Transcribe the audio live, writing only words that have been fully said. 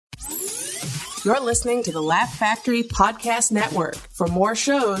You're listening to the Laugh Factory Podcast Network. For more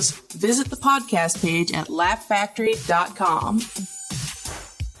shows, visit the podcast page at laughfactory.com.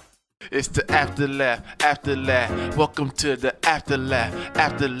 It's the Afterlaugh, Afterlaugh. Welcome to the Afterlaugh,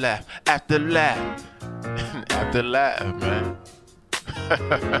 Afterlaugh, Afterlaugh. Afterlaugh, man.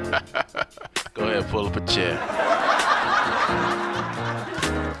 Go ahead, pull up a chair.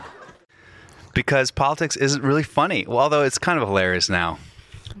 Because politics isn't really funny, well, although it's kind of hilarious now.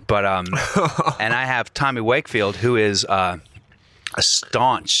 But and I have Tommy Wakefield, who is a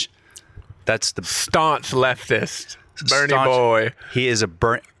staunch. That's the staunch leftist, Bernie staunch, boy. He is a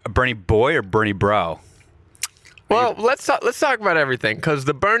Bernie boy or Bernie bro. Well, let's talk about everything, because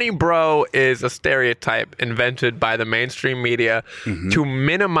the Bernie bro is a stereotype invented by the mainstream media to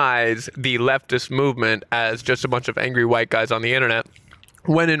minimize the leftist movement as just a bunch of angry white guys on the internet,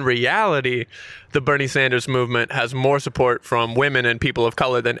 when in reality, the Bernie Sanders movement has more support from women and people of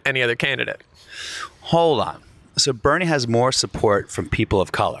color than any other candidate. Hold on. So Bernie has more support from people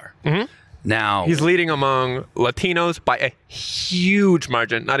of color. Now he's leading among Latinos by a huge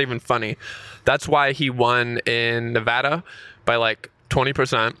margin. Not even funny. That's why he won in Nevada by like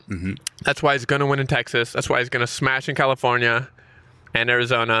 20%. That's why he's going to win in Texas. That's why he's going to smash in California and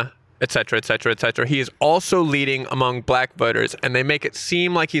Arizona, et cetera, et cetera, et cetera. He is also leading among black voters, and they make it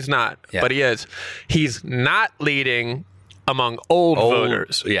seem like he's not, but he is. He's not leading among old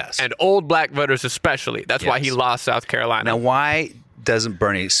voters. Yes. And old black voters especially. That's why he lost South Carolina. Now, why doesn't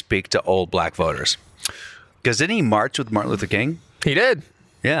Bernie speak to old black voters? Because didn't he march with Martin Luther King? He did.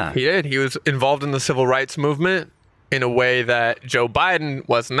 Yeah. He did. He was involved in the civil rights movement in a way that Joe Biden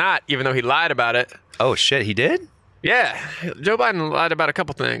was not, even though he lied about it. Oh, shit, he did? Yeah. Joe Biden lied about a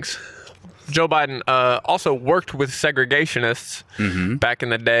couple things. Joe Biden also worked with segregationists back in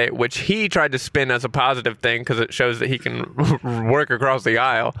the day, which he tried to spin as a positive thing because it shows that he can work across the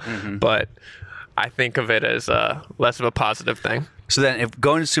aisle. But I think of it as less of a positive thing. So then, if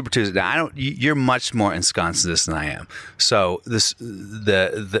going to Super Tuesday, now you're much more ensconced in this than I am. So this,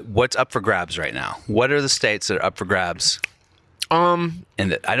 the what's up for grabs right now? What are the states that are up for grabs? And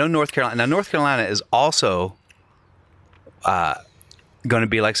I know North Carolina. Now North Carolina is also going to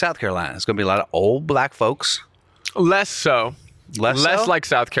be like South Carolina. It's going to be a lot of old black folks. Less so. Less so? Like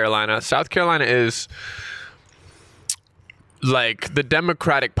South Carolina. South Carolina is like the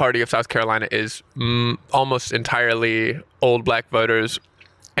Democratic Party of South Carolina is almost entirely old black voters.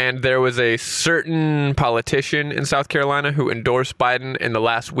 And there was a certain politician in South Carolina who endorsed Biden in the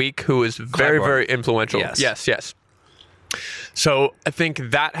last week who was very, very influential. Yes. So I think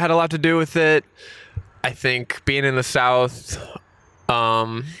that had a lot to do with it. I think being in the South,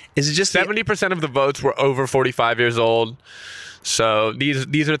 is it just 70% of the votes were over 45 years old. So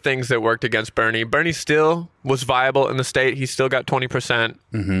these are things that worked against Bernie. Bernie still was viable in the state. He still got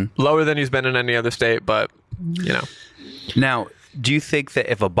 20%, lower than he's been in any other state, but you know. Now, do you think that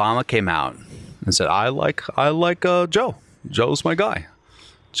if Obama came out and said, "I like Joe. Joe's my guy.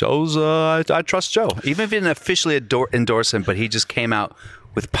 I trust Joe," even if he didn't officially endorse him, but he just came out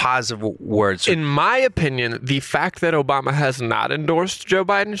with positive words. In my opinion, the fact that Obama has not endorsed Joe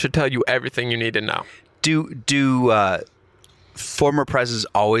Biden should tell you everything you need to know. Do former presidents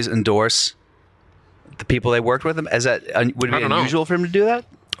always endorse the people they worked with him? Would it be unusual for him to do that?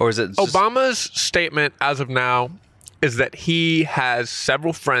 Or is it just... Obama's statement as of now is that he has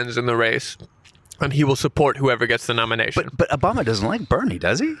several friends in the race and he will support whoever gets the nomination. But Obama doesn't like Bernie,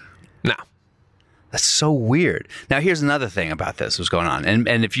 does he? No. That's so weird. Now, here's another thing about this what's going on.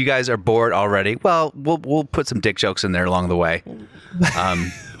 And if you guys are bored already, well, we'll put some dick jokes in there along the way.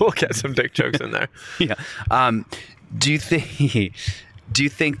 We'll get some dick jokes in there. Yeah. Do you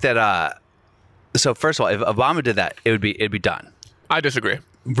think that so first of all, if Obama did that, it'd be done? I disagree.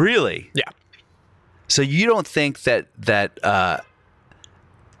 Really? Yeah. So you don't think that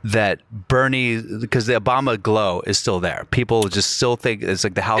Bernie, because the Obama glow is still there. People just still think it's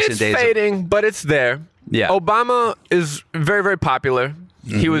like the halcyon days. It's fading, but it's there. Yeah. Obama is very, very popular.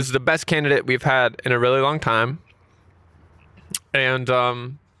 He was the best candidate we've had in a really long time. And,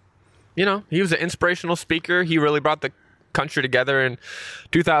 he was an inspirational speaker. He really brought the country together in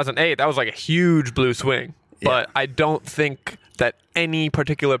 2008. That was like a huge blue swing. Yeah. But I don't think that any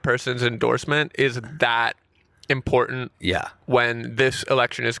particular person's endorsement is that important when this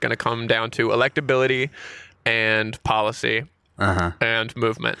election is going to come down to electability and policy and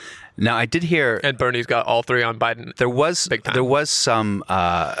movement. Now, I did hear, and Bernie's got all three on Biden. There was some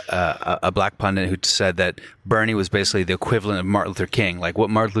a black pundit who said that Bernie was basically the equivalent of Martin Luther King, like what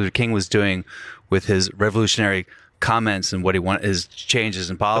Martin Luther King was doing with his revolutionary comments and what he wants, his changes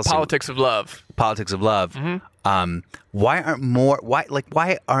in policy. The politics of love. Politics of love. Why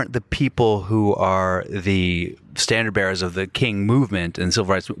aren't the people who are the standard bearers of the King movement and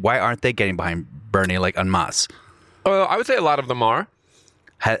civil rights, why aren't they getting behind Bernie like en masse? I would say a lot of them are.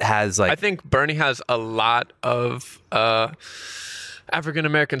 I think Bernie has a lot of African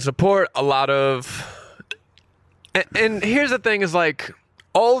American support, a lot of... And here's the thing is like,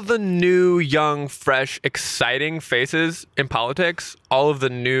 all the new, young, fresh, exciting faces in politics, all of the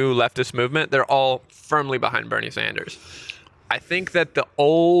new leftist movement, they're all firmly behind Bernie Sanders. I think that the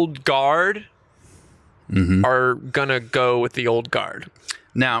old guard are going to go with the old guard.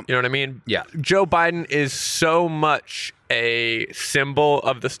 Now, you know what I mean? Yeah. Joe Biden is so much a symbol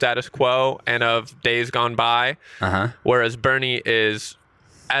of the status quo and of days gone by, whereas Bernie is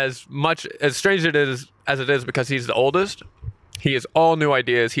as strange as it is because he's the oldest. He is all new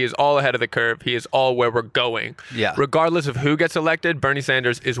ideas. He is all ahead of the curve. He is all where we're going. Yeah. Regardless of who gets elected, Bernie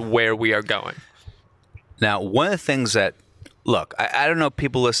Sanders is where we are going. Now, one of the things that, look, I don't know if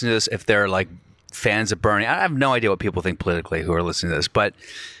people listening to this, if they're like fans of Bernie. I have no idea what people think politically who are listening to this, but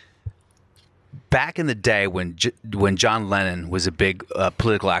back in the day when John Lennon was a big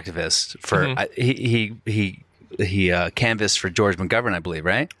political activist for he canvassed for George McGovern, I believe,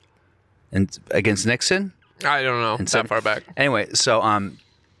 right? And against Nixon. I don't know that far back. Anyway, so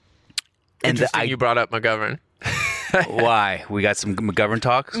interesting you brought up McGovern. Why? We got some McGovern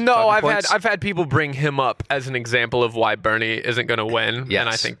talk? No, I've had people bring him up as an example of why Bernie isn't going to win, yes. And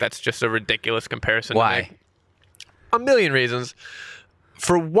I think that's just a ridiculous comparison. Why? To make. A million reasons.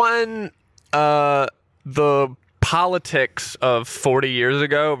 For one, the politics of 40 years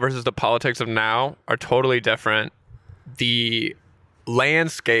ago versus the politics of now are totally different. The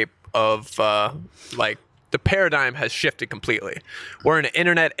landscape of the paradigm has shifted completely. We're in an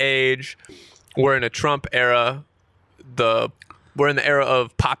internet age. We're in a Trump era. We're in the era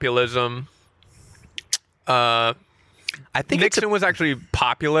of populism. I think Nixon was actually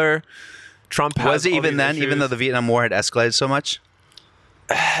popular. Trump was it even then, issues. even though the Vietnam War had escalated so much?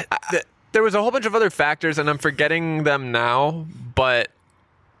 There was a whole bunch of other factors, and I'm forgetting them now. But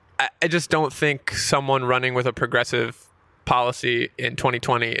I just don't think someone running with a progressive policy in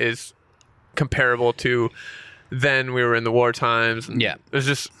 2020 is comparable to then we were in the war times. Yeah. There's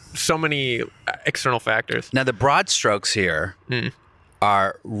just so many external factors. Now, the broad strokes here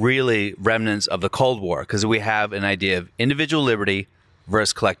are really remnants of the Cold War because we have an idea of individual liberty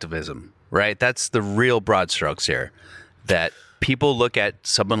versus collectivism, right? That's the real broad strokes here, that people look at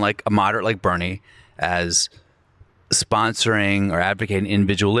someone like a moderate like Bernie as sponsoring or advocating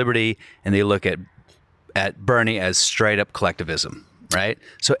individual liberty, and they look at Bernie as straight up collectivism, right?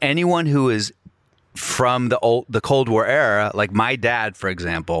 So anyone who is from the Cold War era, like my dad, for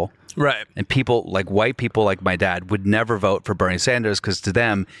example, right, and people like white people like my dad would never vote for Bernie Sanders because to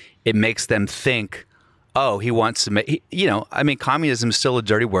them it makes them think, oh, he wants to make, communism is still a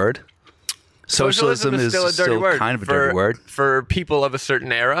dirty word. Socialism is still a dirty word, kind of a dirty word for people of a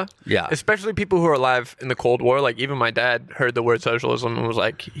certain era. Yeah, especially people who are alive in the Cold War. Like even my dad heard the word socialism and was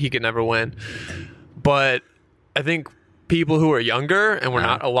like, he could never win. But I think people who are younger and were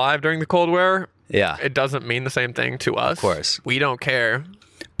not alive during the Cold War, it doesn't mean the same thing to us. Of course. We don't care.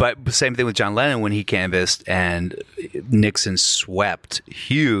 But the same thing with John Lennon when he canvassed and Nixon swept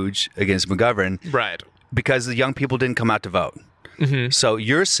huge against McGovern. Right. Because the young people didn't come out to vote. Mm-hmm. So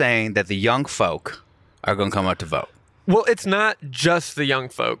you're saying that the young folk are going to come out to vote. Well, it's not just the young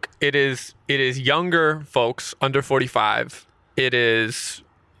folk. It is younger folks under 45. It is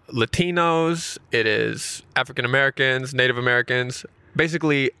Latinos. It is African Americans, Native Americans.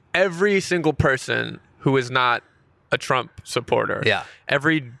 Basically, every single person who is not a Trump supporter. Yeah.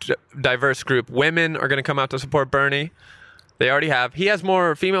 Every diverse group. Women are going to come out to support Bernie. They already have. He has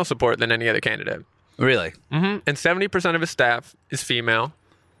more female support than any other candidate. Really? Mm-hmm. And 70% of his staff is female.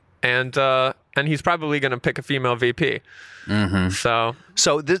 And he's probably going to pick a female VP. Mm-hmm.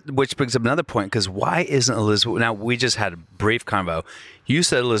 So this, which brings up another point, because why isn't Elizabeth... Now, we just had a brief convo. You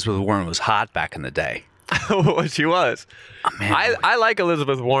said Elizabeth Warren was hot back in the day. She was. Oh, man, I like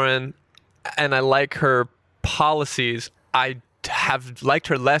Elizabeth Warren, and I like her policies. I have liked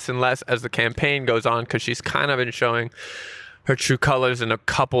her less and less as the campaign goes on because she's kind of been showing her true colors in a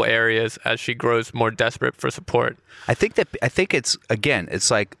couple areas as she grows more desperate for support. I think it's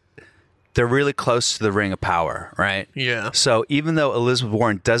like they're really close to the ring of power, right? Yeah. So even though Elizabeth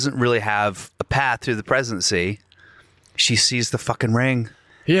Warren doesn't really have a path through the presidency, she sees the fucking ring.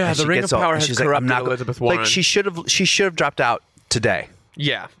 Yeah, the ring of power has corrupted like, Elizabeth Warren. Like she should have dropped out today.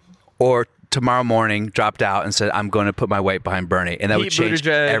 Yeah. Or tomorrow morning dropped out and said, I'm going to put my weight behind Bernie, and that would change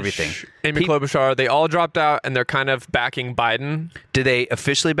everything. Amy Klobuchar, they all dropped out, and they're kind of backing Biden. Did they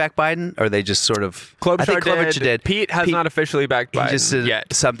officially back Biden, or they just sort of? Klobuchar I think Klobuchar did. Pete has not officially backed Biden he just did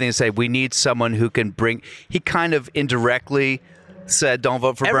yet. something to say, we need someone who can bring. He kind of indirectly said, don't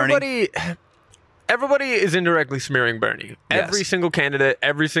vote for Bernie. Everybody is indirectly smearing Bernie. Yes. Every single candidate,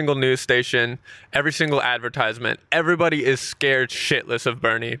 every single news station, every single advertisement, everybody is scared shitless of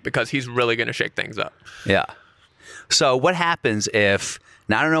Bernie because he's really going to shake things up. Yeah. So what happens if,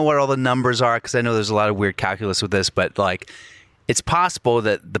 now I don't know what all the numbers are because I know there's a lot of weird calculus with this, but like it's possible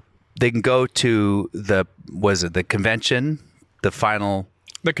that they can go to the convention, the final.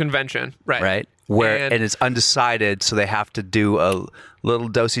 The convention, right. Right. And it's undecided, so they have to do a little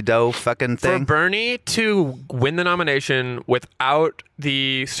do-si-do fucking thing. For Bernie to win the nomination without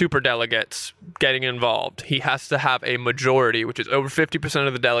the superdelegates getting involved, he has to have a majority, which is over 50%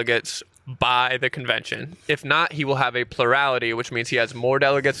 of the delegates, by the convention. If not, he will have a plurality, which means he has more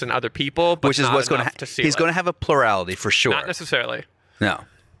delegates than other people, but which is what's going to he's going to have a plurality for sure. Not necessarily. No.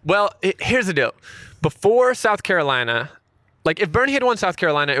 Well, here's the deal. Before South Carolina, like if Bernie had won South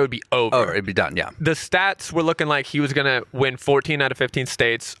Carolina, it would be over. It'd be done, yeah. The stats were looking like he was going to win 14 out of 15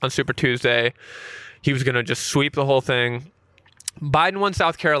 states on Super Tuesday. He was going to just sweep the whole thing. Biden won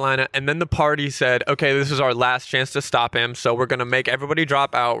South Carolina, and then the party said, okay, this is our last chance to stop him, so we're going to make everybody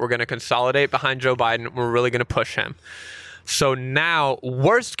drop out. We're going to consolidate behind Joe Biden. We're really going to push him. So now,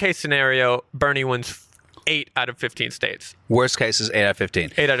 worst case scenario, Bernie wins 8 out of 15 states. Worst case is 8 out of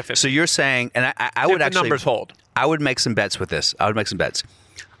 15. 8 out of 15. So you're saying, and I would actually... the numbers hold. I would make some bets with this. I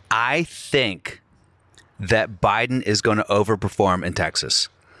think that Biden is going to overperform in Texas.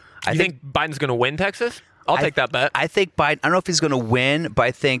 You think Biden's going to win Texas? I'll take that bet. I think Biden, I don't know if he's going to win, but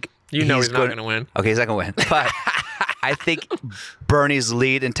I think he's not going to win. Okay, he's not going to win. But I think Bernie's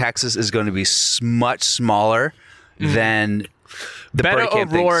lead in Texas is going to be much smaller than the Beto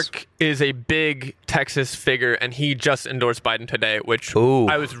O'Rourke is a big Texas figure, and he just endorsed Biden today, which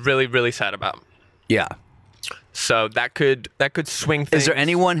I was really, really sad about. Yeah. So that could swing things. Is there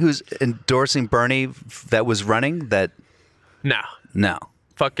anyone who's endorsing Bernie that was running that? No.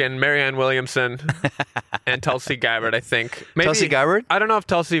 Fucking Marianne Williamson and Tulsi Gabbard, I think. Maybe, Tulsi Gabbard? I don't know if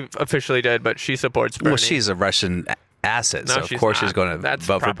Tulsi officially did, but she supports Bernie. Well, she's a Russian asset, so of course she's going to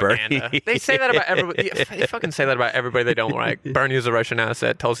vote for Bernie. They say that about everybody. They fucking say that about everybody they don't like. Bernie is a Russian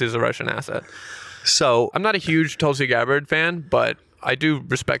asset. Tulsi is a Russian asset. So I'm not a huge Tulsi Gabbard fan, but I do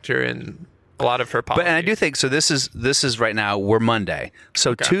respect her in a lot of her policies. And I do think so. This is right now. We're Monday,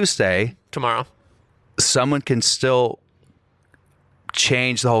 so Tuesday, tomorrow, someone can still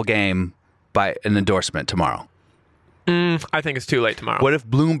change the whole game by an endorsement tomorrow. I think it's too late tomorrow. What if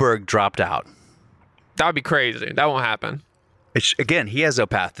Bloomberg dropped out? That would be crazy. That won't happen. Again, he has no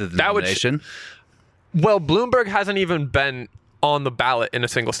path to the nomination. Well, Bloomberg hasn't even been on the ballot in a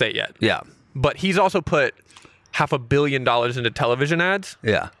single state yet. Yeah. But he's also put $500 million into television ads.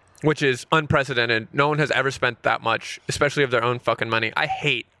 Yeah. Which is unprecedented. No one has ever spent that much, especially of their own fucking money. I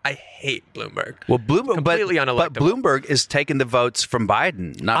hate Bloomberg. Well, Bloomberg, completely unelectable. But Bloomberg is taking the votes from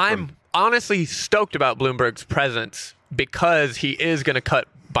Biden. I'm honestly stoked about Bloomberg's presence because he is going to cut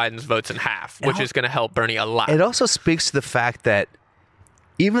Biden's votes in half, which is going to help Bernie a lot. It also speaks to the fact that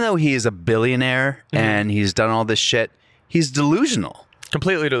even though he is a billionaire and he's done all this shit, he's delusional.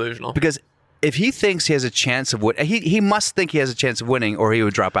 Completely delusional. Because if he thinks he has a chance of winning, he must think he has a chance of winning or he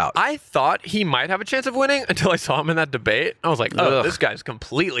would drop out. I thought he might have a chance of winning until I saw him in that debate. I was like, this guy's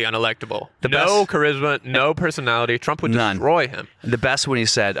completly unelectable. No charisma, no personality. Trump would destroy him. The best when he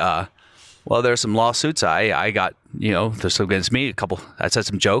said, well, there's some lawsuits. I got, there's some against me. I said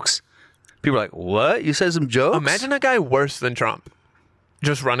some jokes. People are like, what? You said some jokes? Imagine a guy worse than Trump.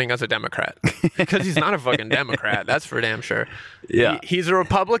 Just running as a Democrat because he's not a fucking Democrat. That's for damn sure. Yeah. He's a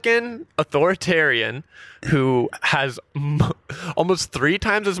Republican authoritarian who has almost 3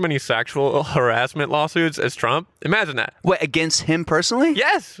 times as many sexual harassment lawsuits as Trump. Imagine that. What, against him personally?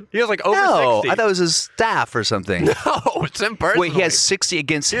 Yes. He has like over 60. I thought it was his staff or something. No, it's him personally. Wait, he has 60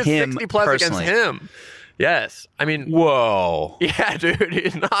 against him 60 plus personally. against him. Yes. I mean, whoa. Yeah, dude,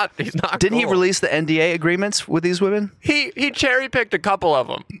 he's not Didn't he release the NDA agreements with these women? He cherry picked a couple of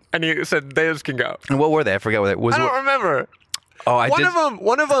them and he said those can go. And what were they? I forget what they was. I don't remember. Oh,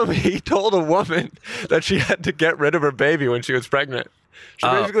 One of them he told a woman that she had to get rid of her baby when she was pregnant. She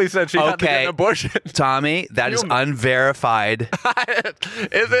basically said she had to get an abortion. Tommy, that is unverified.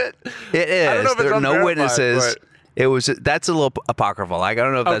 Is it? It is. I don't know if there are no witnesses. But... That's a little apocryphal. Like, I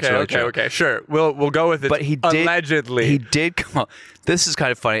don't know if that's really true. Okay, sure. We'll go with it. But allegedly. He did come. This is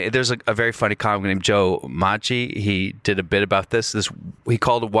kind of funny. There's a very funny comic named Joe Machi. He did a bit about this. He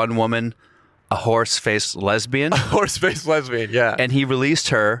called one woman a horse-faced lesbian. Horse-faced lesbian, yeah. And he released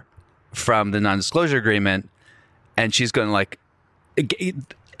her from the non-disclosure agreement, and she's going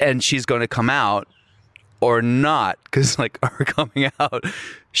to come out or not, because like her coming out,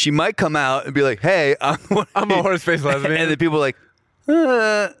 she might come out and be like, "Hey, I'm a horse-faced lesbian," and then people are like,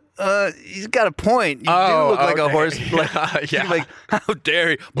 he's got a point. You do look like a horse. Like, yeah. Like, how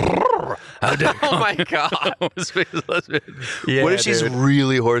dare you? How dare you? Oh my God. Horse-faced lesbian. Yeah, What if she's dude.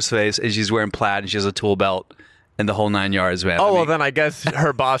 really horse-faced and she's wearing plaid and she has a tool belt and the whole 9 yards, man? Oh, well, then I guess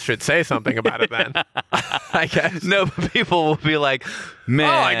her boss should say something about it then. I guess. No, but people will be like, man.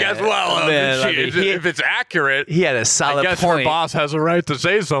 Oh, I guess, well, man, if it's accurate, he had a solid I guess point. her boss has a right to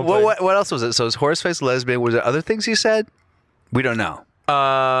say something. Well, what else was it? So it was horse-faced lesbian. Was there other things he said? We don't know.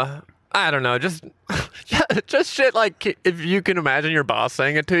 I don't know. Just shit like if you can imagine your boss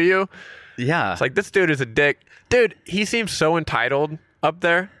saying it to you. Yeah. It's like, this dude is a dick. Dude, he seems so entitled up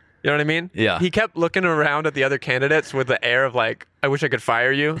there. You know what I mean? Yeah. He kept looking around at the other candidates with the air of like, I wish I could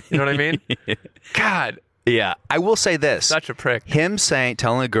fire you. You know what I mean? God. Yeah. I will say this. Such a prick. Him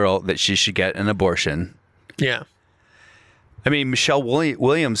telling a girl that she should get an abortion. Yeah. I mean, Michelle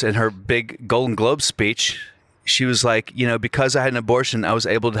Williams in her big Golden Globe speech, she was like, because I had an abortion, I was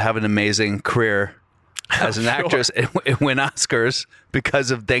able to have an amazing career as an actress and win Oscars because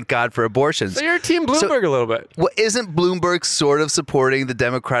of thank God for abortions. So you're Team Bloomberg a little bit. Well, isn't Bloomberg sort of supporting the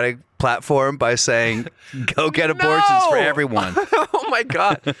Democratic platform by saying, go get abortions for everyone? Oh my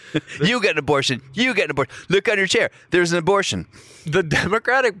God. You get an abortion. You get an abortion. Look on your chair. There's an abortion. The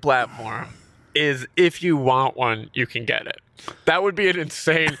Democratic platform is, if you want one, you can get it. That would be an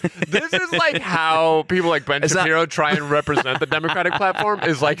insane. This is like how people like Ben Shapiro try and represent the Democratic platform,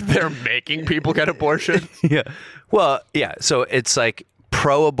 is like they're making people get abortions. Yeah. Well, yeah. So it's like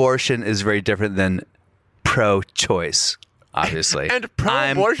pro-abortion is very different than pro-choice, obviously. And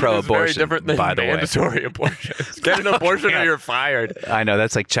pro-abortion is very different than by the mandatory abortion. Get an abortion or you're fired. I know.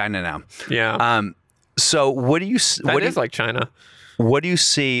 That's like China now. Yeah. So what do you... That is like China. What do you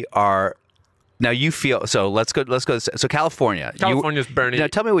see are... Now you feel so. Let's go. So California. California's Bernie. Now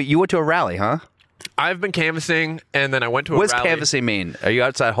tell me what you went to a rally, huh? I've been canvassing, and then I went to a What does rally. canvassing mean? Are you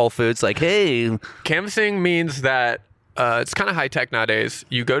outside Whole Foods like, hey? Canvassing means that it's kind of high tech nowadays.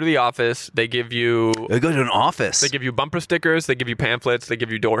 You go to the office. They give you. I go to an office. They give you bumper stickers. They give you pamphlets. They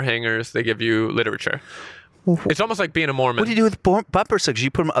give you door hangers. They give you literature. It's almost like being a Mormon. What do you do with bumper stickers? You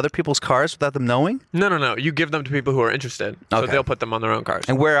put them in other people's cars without them knowing? No. You give them to people who are interested, so Okay. they'll put them on their own cars.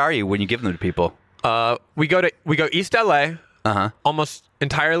 And where are you when you give them to people? We go East LA. Almost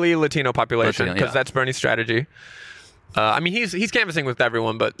entirely Latino population, Latino, because yeah. that's Bernie's strategy. I mean, he's canvassing with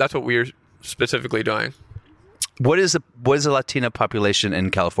everyone, but that's what we're specifically doing. What is the Latino population in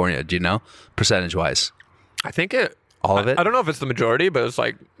California? Do you know, percentage wise? I think All of it? I don't know if it's the majority, but it's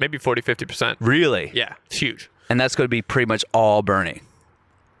like maybe 40-50%. Really? Yeah, it's huge. And that's going to be pretty much all Bernie.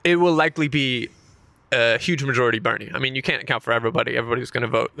 It will likely be a huge majority Bernie. I mean, you can't account for everybody. Everybody's going to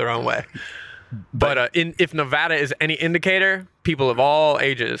vote their own way. But if Nevada is any indicator, people of all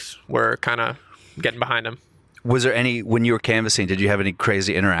ages were kind of getting behind him. Was there any, when you were canvassing, did you have any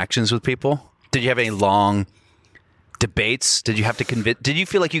crazy interactions with people? Did you have any long debates? Did you have to did you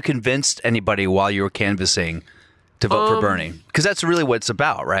feel like you convinced anybody while you were canvassing to vote for Bernie? Because that's really what it's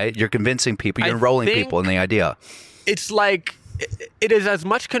about, right? You're convincing people, you're enrolling people in the idea. It's like, it is as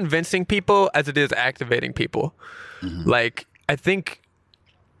much convincing people as it is activating people. Mm-hmm. Like, I think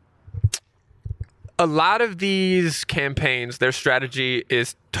a lot of these campaigns, their strategy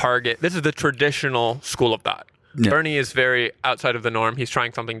is this is the traditional school of thought. Yeah. Bernie is very outside of the norm. He's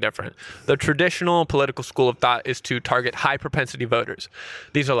trying something different. The traditional political school of thought is to target high propensity voters.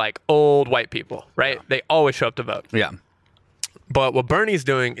 These are like old white people, right? Yeah. They always show up to vote. Yeah. But what Bernie's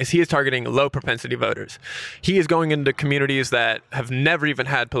doing is he is targeting low propensity voters. He is going into communities that have never even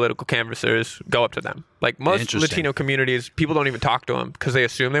had political canvassers go up to them. Like most Latino communities, people don't even talk to them because they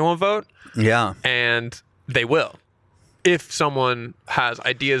assume they won't vote. Yeah. And they will if someone has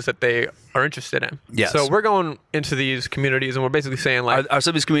ideas that they are interested in. Yes. So we're going into these communities and we're basically saying like, are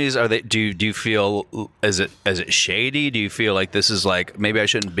some of these communities, do you feel, is it shady? Do you feel like this is like, maybe I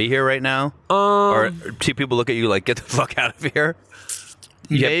shouldn't be here right now? Or do people look at you like, get the fuck out of here?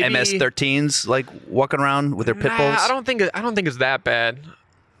 You have MS-13s like walking around with their pit bulls? I don't think it's that bad.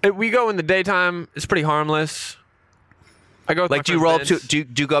 We go in the daytime. It's pretty harmless. I go with like, do you roll up to? Do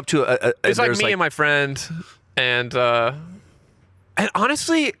you go up to a? It's like me and my friend, and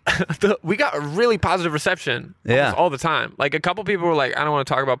honestly, we got a really positive reception. Yeah. All the time. Like a couple people were like, "I don't want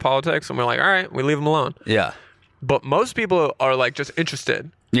to talk about politics," and we're like, "All right, we leave them alone." Yeah. But most people are like just interested.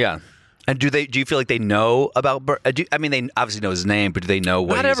 Yeah. And do you feel like they know about? They obviously know his name, but do they know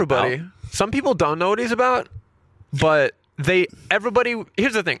what? Not he's everybody. about? some people don't know what he's about, but everybody.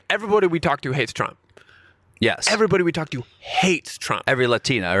 Here's the thing: everybody we talk to hates Trump. Yes. Everybody we talk to hates Trump. Every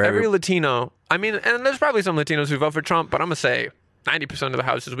Latino. Or every Latino. I mean, and there's probably some Latinos who vote for Trump, but I'm going to say 90% of the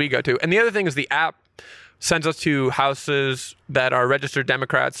houses we go to. And the other thing is the app sends us to houses that are registered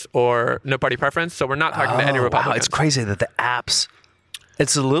Democrats or no party preference. So we're not talking to any Republicans. Wow, it's crazy that the apps...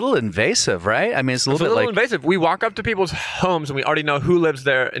 It's a little invasive, right? I mean, it's a little invasive. We walk up to people's homes and we already know who lives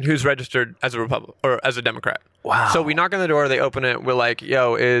there and who's registered as a Republican or as a Democrat. Wow. So we knock on the door, they open it. We're like,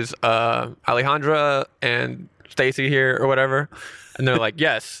 yo, is Alejandra and Stacy here or whatever? And they're like,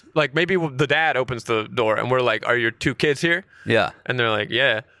 yes. Like maybe the dad opens the door and we're like, are your 2 kids here? Yeah. And they're like,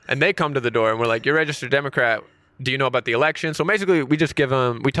 yeah. And they come to the door and we're like, you're registered Democrat. Do you know about the election? So basically we just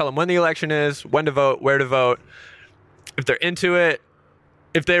we tell them when the election is, when to vote, where to vote. If they're into it,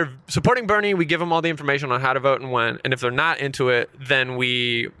 if they're supporting Bernie, we give them all the information on how to vote and when. And if they're not into it, then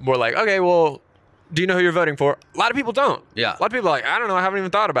we're like, okay, well, do you know who you're voting for? A lot of people don't. Yeah. A lot of people are like, I don't know. I haven't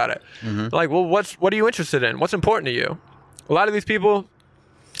even thought about it. Mm-hmm. Like, well, what are you interested in? What's important to you? A lot of these people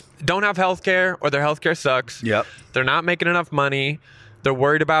don't have health care or their health care sucks. Yep. They're not making enough money. They're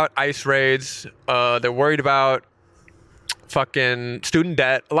worried about ICE raids. They're worried about fucking student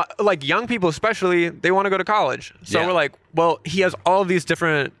debt. Like young people especially, they want to go to college. So we're like, well, he has all of these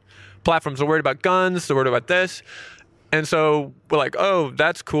different platforms. They're worried about guns. They're worried about this. And so we're like, oh,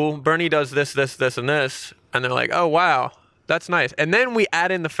 that's cool. Bernie does this, this, this, and this. And they're like, oh, wow, that's nice. And then we add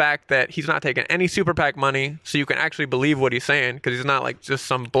in the fact that he's not taking any super PAC money, so you can actually believe what he's saying because he's not like just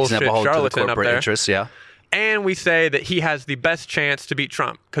some bullshit charlatan up there. Interests, yeah. And we say that he has the best chance to beat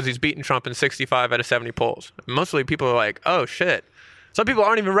Trump because he's beaten Trump in 65 out of 70 polls. Mostly people are like, oh, shit. Some people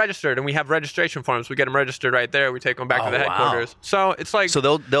aren't even registered, and we have registration forms. We get them registered right there. We take them back to the headquarters. Wow. So it's like... So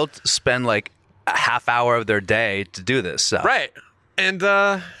they'll spend like a half hour of their day to do this stuff. Right. And,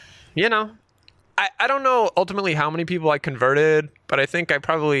 you know, I don't know ultimately how many people I converted, but I think I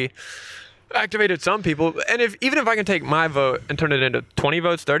probably activated some people. And even if I can take my vote and turn it into 20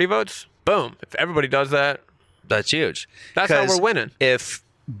 votes, 30 votes... Boom. If everybody does that, that's huge. That's how we're winning. If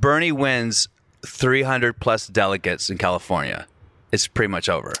Bernie wins 300 plus delegates in California, it's pretty much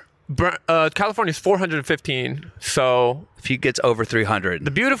over. California's 415. So if he gets over 300. The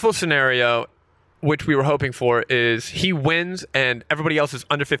beautiful scenario, which we were hoping for, is he wins and everybody else is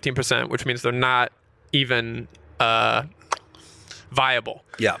under 15%, which means they're not even viable.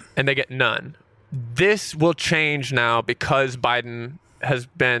 Yeah. And they get none. This will change now because Biden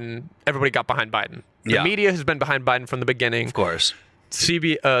everybody got behind Biden. The media has been behind Biden from the beginning. Of course.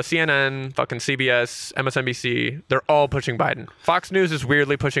 CNN, fucking CBS, MSNBC, they're all pushing Biden. Fox News is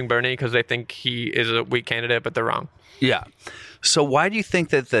weirdly pushing Bernie because they think he is a weak candidate, but they're wrong. Yeah. So why do you think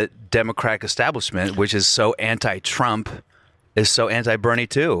that the Democratic establishment, which is so anti-Trump, is so anti-Bernie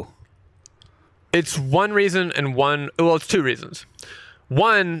too? It's one reason and it's 2 reasons.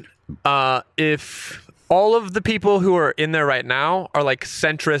 One, if... all of the people who are in there right now are like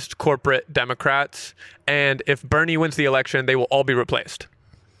centrist corporate Democrats. And if Bernie wins the election, they will all be replaced.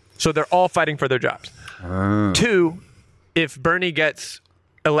 So they're all fighting for their jobs. 2, if Bernie gets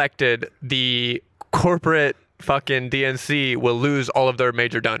elected, the corporate fucking DNC will lose all of their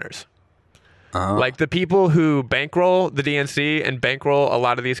major donors. Like the people who bankroll the DNC and bankroll a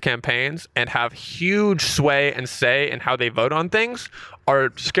lot of these campaigns and have huge sway and say in how they vote on things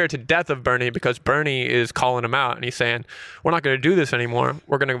are scared to death of Bernie because Bernie is calling them out and he's saying, we're not going to do this anymore.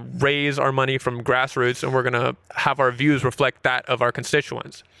 We're going to raise our money from grassroots and we're going to have our views reflect that of our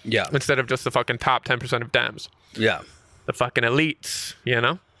constituents. Yeah. Instead of just the fucking top 10% of Dems. Yeah. The fucking elites, you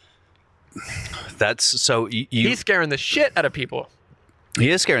know? That's so he's scaring the shit out of people. He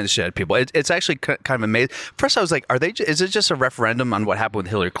is scaring the shit out of people. It's actually kind of amazing. First, I was like, is it just a referendum on what happened with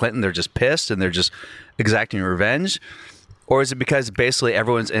Hillary Clinton? They're just pissed and they're just exacting revenge? Or is it because basically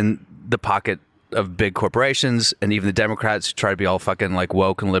everyone's in the pocket of big corporations and even the Democrats who try to be all fucking like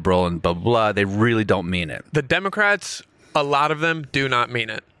woke and liberal and blah, blah, blah, they really don't mean it? The Democrats, a lot of them do not mean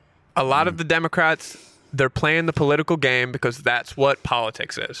it. A lot of the Democrats, they're playing the political game because that's what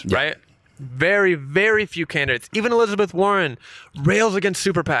politics is, right? Very, very few candidates. Even Elizabeth Warren rails against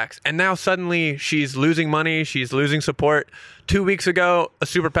super PACs. And now suddenly she's losing money. She's losing support. 2 weeks ago, a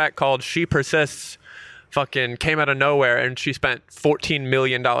super PAC called She Persists fucking came out of nowhere and she spent $14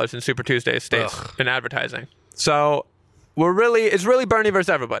 million in Super Tuesday states in advertising. So it's really Bernie versus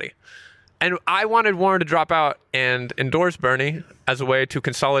everybody. And I wanted Warren to drop out and endorse Bernie as a way to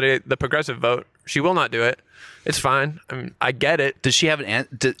consolidate the progressive vote. She will not do it. It's fine. I mean, I get it. Does she have an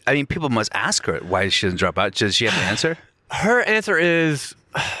answer? I mean, people must ask her why she doesn't drop out. Does she have an answer? Her answer is,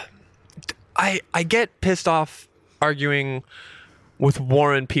 I get pissed off arguing with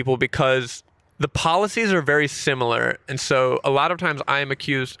Warren people because the policies are very similar. And so a lot of times I am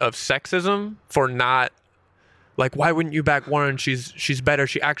accused of sexism for not, like, why wouldn't you back Warren? She's better.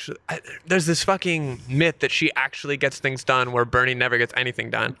 There's this fucking myth that she actually gets things done where Bernie never gets anything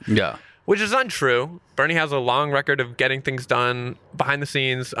done. Yeah. Which is untrue. Bernie has a long record of getting things done behind the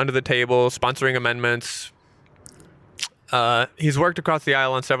scenes, under the table, sponsoring amendments. He's worked across the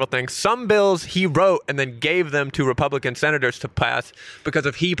aisle on several things. Some bills he wrote and then gave them to Republican senators to pass because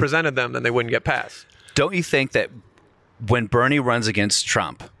if he presented them, then they wouldn't get passed. Don't you think that when Bernie runs against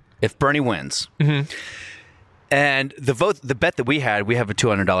Trump, if Bernie wins, and the bet that we have a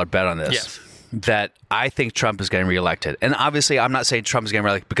 $200 bet on this. Yes. That I think Trump is getting reelected. And obviously, I'm not saying Trump is getting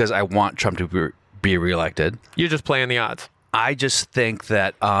reelected because I want Trump to be reelected. You're just playing the odds. I just think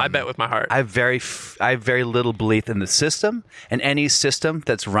that I bet with my heart. I have very little belief in the system and any system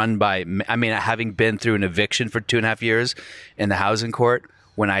that's run by. I mean, having been through an eviction for 2.5 years in the housing court,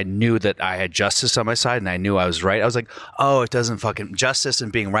 when I knew that I had justice on my side and I knew I was right, I was like, oh, it doesn't fucking justice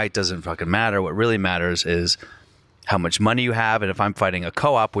and being right doesn't fucking matter. What really matters is how much money you have, and if I'm fighting a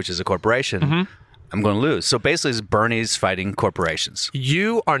co-op, which is a corporation, I'm going to lose. So basically, Bernie's fighting corporations.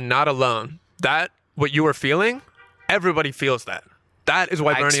 You are not alone. What you are feeling, everybody feels that. That is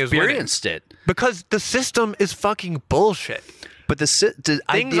why Bernie is winning. I experienced it. Because the system is fucking bullshit. But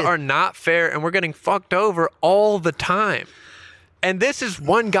things are not fair, and we're getting fucked over all the time. And this is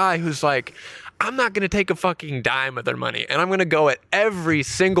one guy who's like, I'm not going to take a fucking dime of their money, and I'm going to go at every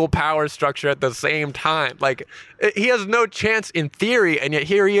single power structure at the same time. Like, he has no chance in theory, and yet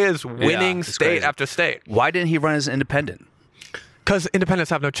here he is winning state after state. Why didn't he run as an independent? Because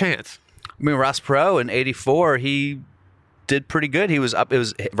independents have no chance. I mean, Ross Perot in '84, he did pretty good. He was up. It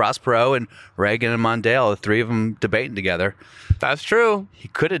was Ross Perot and Reagan and Mondale, the three of them debating together. That's true. He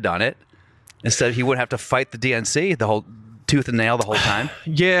could have done it. Instead, he wouldn't have to fight the DNC the whole tooth and nail the whole time.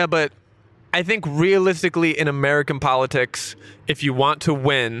 Yeah, but I think realistically in American politics, if you want to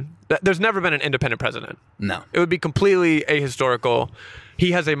win, there's never been an independent president. No. It would be completely ahistorical.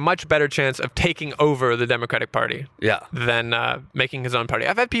 He has a much better chance of taking over the Democratic Party than making his own party.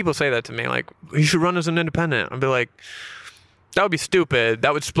 I've had people say that to me, like, you should run as an independent. I'd be like, that would be stupid.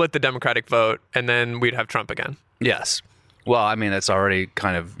 That would split the Democratic vote, and then we'd have Trump again. Yes. Well, I mean, that's already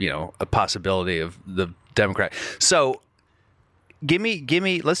kind of, a possibility of the Democrat. So give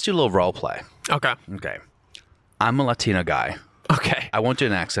me, let's do a little role play. Okay. I'm a Latino guy. Okay. I won't do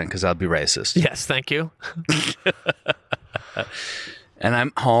an accent because I'll be racist. Yes, thank you. And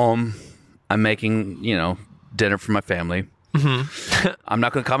I'm home. I'm making, dinner for my family. I'm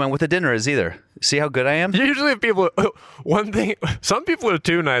not going to comment what the dinner is either. See how good I am? Usually some people are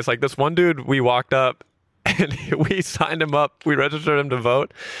too nice. Like this one dude, we walked up and we signed him up. We registered him to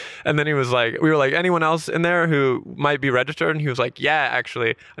vote. And then we were like, anyone else in there who might be registered? And he was like, yeah,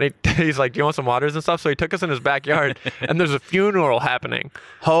 actually. And he's like, do you want some waters and stuff? So he took us in his backyard and there's a funeral happening.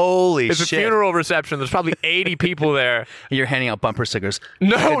 Holy shit. It's a funeral reception. There's probably 80 people there. You're handing out bumper stickers.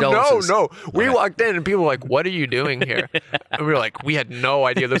 No. We walked in and people were like, what are you doing here? And we were like, we had no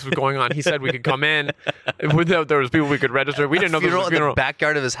idea this was going on. He said we could come in. There was people we could register. We didn't know there was a funeral. In the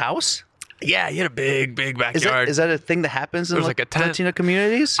backyard of his house? Yeah, he had a big backyard. Is that a thing that happens in like a tent. Latino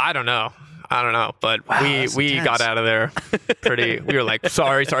communities? I don't know, but wow, we got out of there pretty. We were like,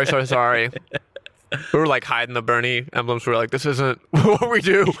 sorry. We were like hiding the Bernie emblems. We were like, this isn't what we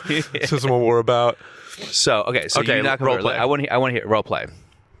do. This isn't what we're about. So you knock role play. I want to hear role play.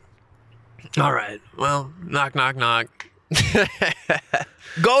 All right. Well, knock.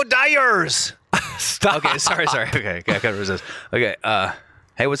 Go Dyers! Stop. Okay, sorry. Okay, I can't resist. Okay,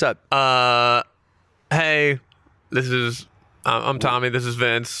 hey, what's up? Hey, this is I'm Tommy. This is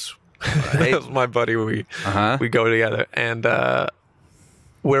Vince. This is my buddy. We go together, and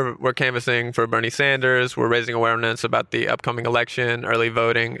we're canvassing for Bernie Sanders. We're raising awareness about the upcoming election. Early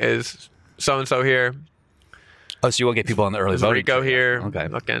voting is so and so here. Oh, so you want to get people on the early voting? Rico here. Okay.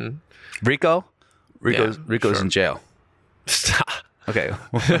 Looking. Rico's sure. in jail. Stop. Okay.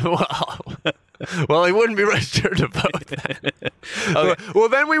 Well, he wouldn't be registered to vote then. Okay. Well,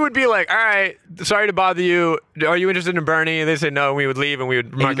 then we would be like, all right, sorry to bother you. Are you interested in Bernie? And they say no, and we would leave, and we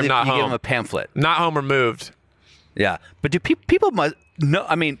would mark him not home. You give him a pamphlet. Not home or moved. Yeah. But do people must no?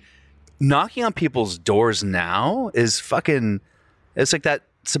 I mean, knocking on people's doors now is fucking. It's like that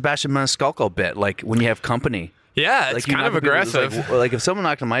Sebastian Maniscalco bit, like when you have company. Yeah, it's kind of aggressive. Like if someone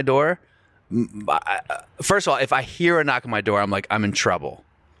knocked on my door, first of all, if I hear a knock on my door, I'm like, I'm in trouble.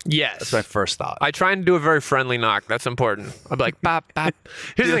 Yes. That's my first thought. I try and do a very friendly knock. That's important. I'd be like, bop, bop.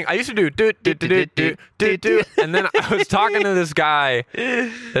 Here's the thing. I used to do, do. And then I was talking to this guy,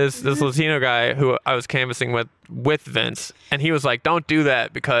 this Latino guy who I was canvassing with Vince. And he was like, don't do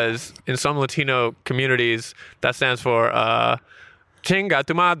that because in some Latino communities, that stands for chinga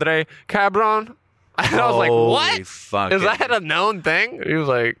tu madre, cabron. And I was like, what? Is that a known thing? He was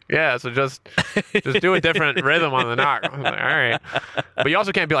like, yeah, so just do a different rhythm on the knock. I was like, all right. But you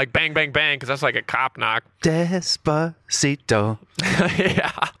also can't be like bang, bang, bang, because that's like a cop knock. Despacito.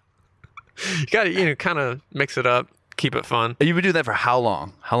 Yeah. You got to, kind of mix it up, keep it fun. You've been doing that for how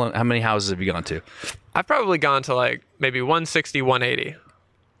long? How many houses have you gone to? I've probably gone to like maybe 160, 180.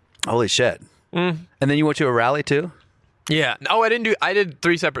 Holy shit. And then you went to a rally too? Yeah. Oh, I did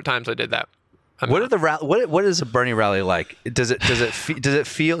 3 separate times I did that. What is a Bernie rally like? Do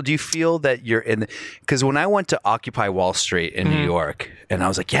you feel that you're in because when I went to Occupy Wall Street in New York and I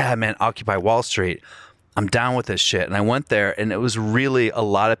was like, yeah, man, Occupy Wall Street, I'm down with this shit. And I went there and it was really a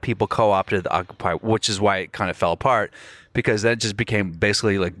lot of people co-opted the Occupy, which is why it kind of fell apart because that just became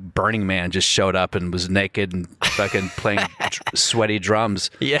basically like Burning Man just showed up and was naked and fucking playing sweaty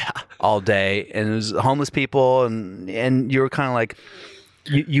drums all day. And it was homeless people and you were kind of like,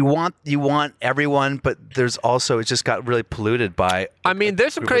 You want everyone, but there's also it just got really polluted by. I mean,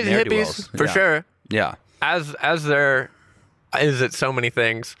 there's some crazy hippies for sure. Yeah, as there is at so many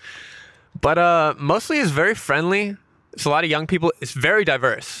things, but mostly it's very friendly. It's a lot of young people. It's very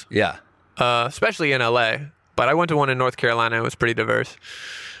diverse. Yeah, especially in LA. But I went to one in North Carolina. It was pretty diverse,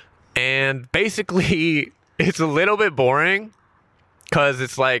 and basically it's a little bit boring. Because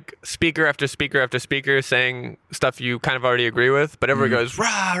it's like speaker after speaker after speaker saying stuff you kind of already agree with, but everybody goes,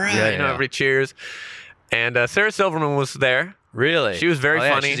 rah, rah, everybody cheers. And Sarah Silverman was there. Really? She was very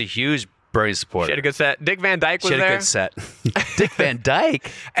funny. She's a huge Bernie supporter. She had a good set. Dick Van Dyke was there. She had a good set. Dick Van Dyke?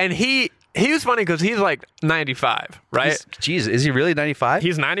 And he was funny because he's like 95, right? Jeez, is he really 95?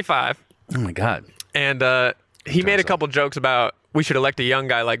 He's 95. Oh, my God. And he made a couple jokes about we should elect a young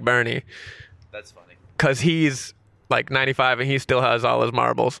guy like Bernie. That's funny. Because he's like 95 and he still has all his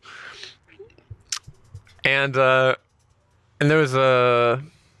marbles. And there was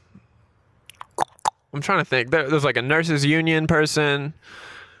I'm trying to think. There's like a nurses union person.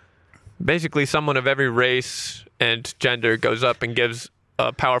 Basically someone of every race and gender goes up and gives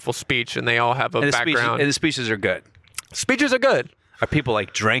a powerful speech and they all have a background. And the speeches are good. Speeches are good. Are people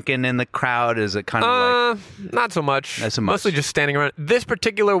like drinking in the crowd? Is it kind of like... Not so much. Not so much. Mostly just standing around. This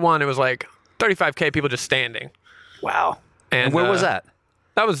particular one, it was like 35K people just standing. Wow. And where was that?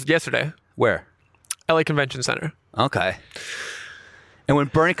 That was yesterday. Where? LA Convention Center. Okay. And when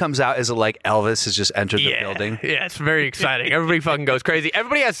Bernie comes out, is it like Elvis has just entered the building? Yeah, it's very exciting. Everybody fucking goes crazy.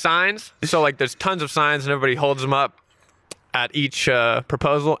 Everybody has signs. So like there's tons of signs and everybody holds them up at each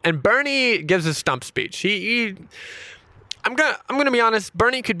proposal. And Bernie gives his stump speech. I'm gonna be honest,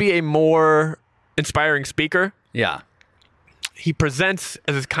 Bernie could be a more inspiring speaker. Yeah. He presents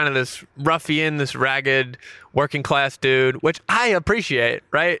as kind of this ruffian, this ragged working class dude, which I appreciate,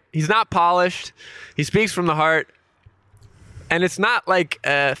 right? He's not polished. He speaks from the heart. And it's not like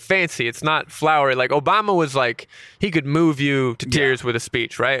fancy. It's not flowery. Like Obama was like, he could move you to tears with a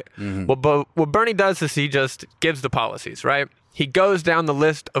speech, right? Mm-hmm. What Bernie does is he just gives the policies, right? He goes down the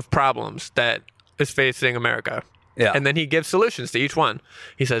list of problems that is facing America. Yeah. And then he gives solutions to each one.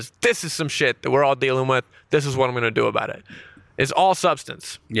 He says, this is some shit that we're all dealing with. This is what I'm going to do about it. It's all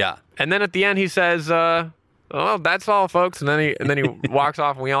substance. Yeah. And then at the end he says, "Oh, that's all, folks." And then he walks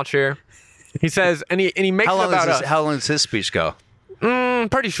off, and we all cheer. He says, and he makes it about us. How long does his speech go?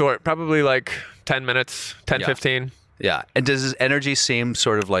 Pretty short, probably like 10 minutes, 15. Yeah. And does his energy seem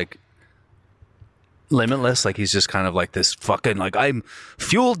sort of like limitless? Like he's just kind of like this fucking like I'm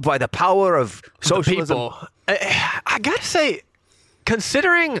fueled by the power of socialism. The people. I gotta say,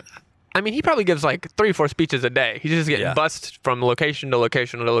 considering. I mean, he probably gives like 3 or 4 speeches a day. He's just getting bussed from location to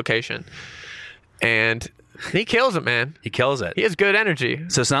location to location. And he kills it, man. He kills it. He has good energy.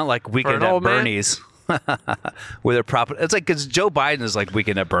 So it's not like Weekend at Bernie's. Where they're propping. It's like, because Joe Biden is like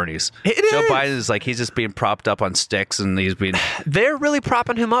Weekend at Bernie's. Joe Biden is like, he's just being propped up on sticks and he's being... They're really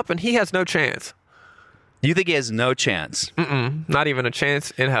propping him up and he has no chance. You think he has no chance? Not even a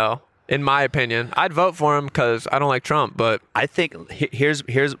chance in hell. In my opinion, I'd vote for him because I don't like Trump, but I think here's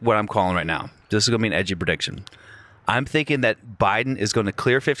what I'm calling right now. This is going to be an edgy prediction. I'm thinking that Biden is going to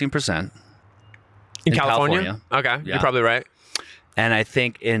clear 15% in California. Okay, you're probably right. And I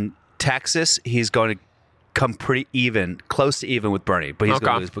think in Texas, he's going to come pretty even, close to even with Bernie, but he's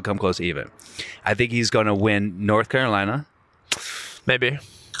going to become close to even. I think he's going to win North Carolina. Maybe.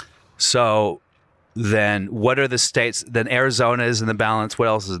 So then what are the states? Then Arizona is in the balance. What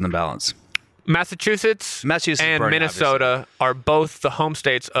else is in the balance? Massachusetts and Bernie, Minnesota are both the home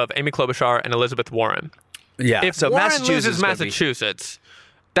states of Amy Klobuchar and Elizabeth Warren. Yeah. If so Warren Massachusetts loses Massachusetts,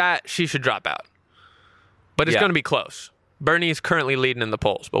 that she should drop out. But it's going to be close. Bernie's currently leading in the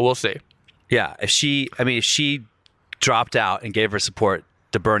polls, but we'll see. Yeah. If she dropped out and gave her support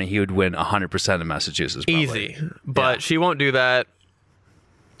to Bernie, he would win 100% of Massachusetts. Probably. Easy. But she won't do that.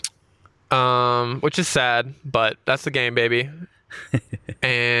 Which is sad, but that's the game, baby.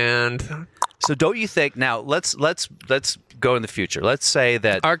 And so don't you think now let's go in the future. Let's say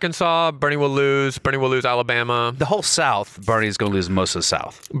that Arkansas, Bernie will lose Alabama. The whole South, Bernie's going to lose most of the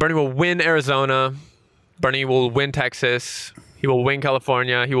South. Bernie will win Arizona. Bernie will win Texas. He will win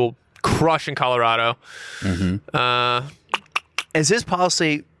California. He will crush in Colorado. Mm-hmm. Is his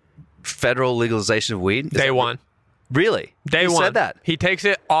policy federal legalization of weed? Day one. Really? Day one. Said that. He takes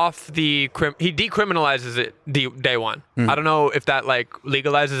it off he decriminalizes it day one. I don't know if that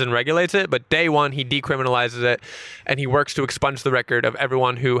legalizes and regulates it, but day one he decriminalizes it, and he works to expunge the record of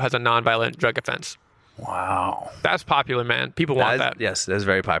everyone who has a nonviolent drug offense. Wow. That's popular, man. People want that. Yes, that's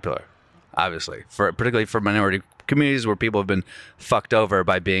very popular. Obviously, particularly for minority communities where people have been fucked over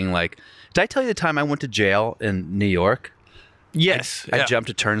by being like. Did I tell you the time I went to jail in New York? Yes. I jumped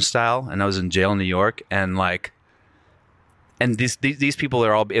a turnstile and I was in jail in New York, and these people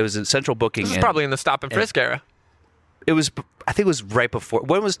are all. It was in central booking. This is probably in the stop and frisk era. It was. I think it was right before.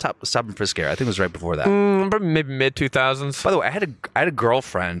 When was stop and frisk era? I think it was right before that. Probably maybe mid 2000s. By the way, I had a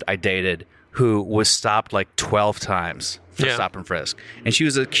girlfriend I dated who was stopped like 12 times for stop and frisk, and she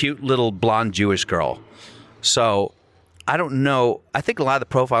was a cute little blonde Jewish girl. So I don't know. I think a lot of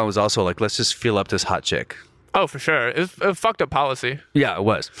the profiling was also like, let's just feel up this hot chick. Oh, for sure. It was a fucked up policy. Yeah, it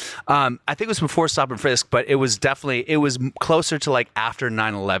was. I think it was before stop and frisk, but it was closer to like after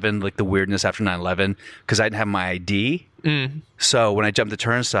 9/11, like the weirdness after 9/11, because I didn't have my ID. So when I jumped the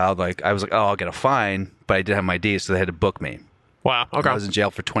turnstile, I was like, oh, I'll get a fine, but I didn't have my ID, so they had to book me. Wow. Okay. I was in jail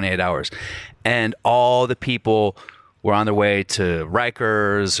for 28 hours. And all the people were on their way to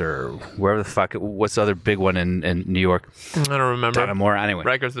Rikers or wherever the fuck, what's the other big one in New York? I don't remember. More anyway.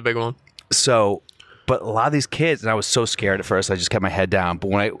 Rikers the big one. So, but a lot of these kids, and I was so scared at first, I just kept my head down.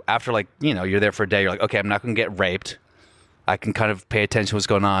 But after you're there for a day, you're like, okay, I'm not going to get raped. I can kind of pay attention to what's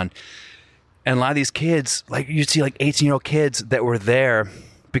going on. And a lot of these kids, you'd see 18-year-old kids that were there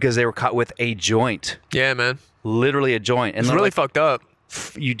because they were caught with a joint. Yeah, man. Literally a joint. And it's really fucked up.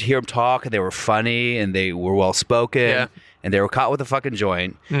 You'd hear them talk, and they were funny, and they were well-spoken. Yeah. And they were caught with a fucking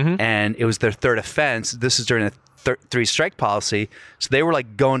joint. Mm-hmm. And it was their third offense. This is during a three-strike policy. So they were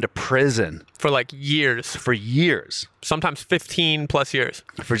going to prison. For years. For years. Sometimes 15 plus years.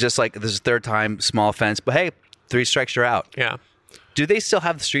 For just this is third time, small offense. But hey, 3 strikes, you're out. Yeah. Do they still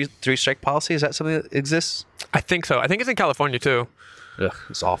have the three-strike policy? Is that something that exists? I think so. I think it's in California too. Ugh,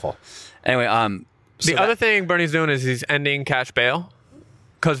 it's awful. Anyway, the other thing Bernie's doing is he's ending cash bail,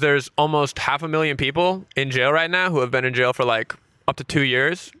 because there's almost 500,000 people in jail right now who have been in jail for up to 2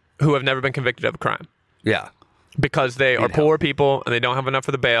 years who have never been convicted of a crime. Yeah. Because they are poor people and they don't have enough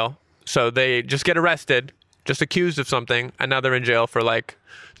for the bail. So they just get arrested, just accused of something, and now they're in jail for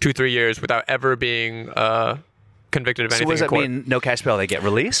 2-3 years without ever being convicted of anything. So what does in that court. mean? No cash bail, they get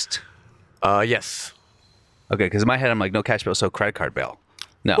released? Yes. Okay, because in my head I'm like, no cash bail, so credit card bail.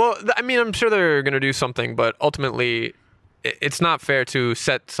 No. Well, I'm sure they're going to do something, but ultimately it's not fair to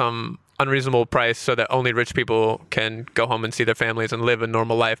set some unreasonable price so that only rich people can go home and see their families and live a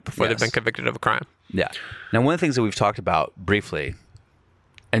normal life before they've been convicted of a crime. Yeah. Now, one of the things that we've talked about briefly,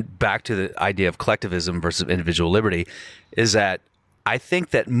 and back to the idea of collectivism versus individual liberty, is that I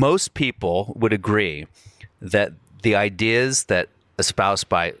think that most people would agree that the ideas that espoused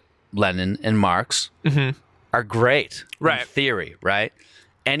by Lenin and Marx are great in theory, right?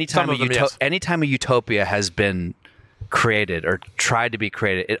 Anytime a utopia has been created or tried to be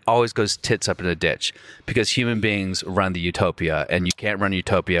created, it always goes tits up in a ditch, because human beings run the utopia, and you can't run a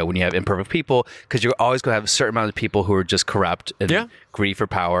utopia when you have imperfect people, because you're always going to have a certain amount of people who are just corrupt and greedy for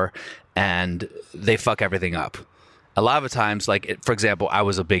power, and they fuck everything up. A lot of the times, for example, I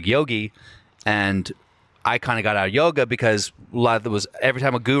was a big yogi, and I kind of got out of yoga because every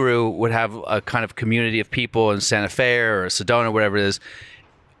time a guru would have a kind of community of people in Santa Fe or Sedona, or whatever it is,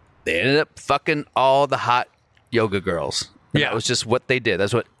 they ended up fucking all the hot yoga girls. And that was just what they did.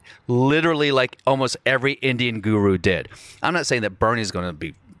 That's what literally almost every Indian guru did. I'm not saying that Bernie's going to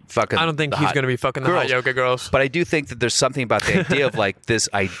be fucking. I don't think he's going to be fucking the hot yoga girls. But I do think that there's something about the idea of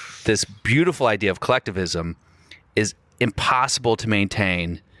this beautiful idea of collectivism is impossible to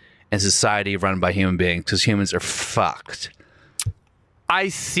maintain in society run by human beings, because humans are fucked. I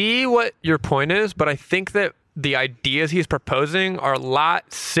see what your point is, but I think that the ideas he's proposing are a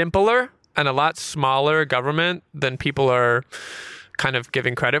lot simpler and a lot smaller government than people are kind of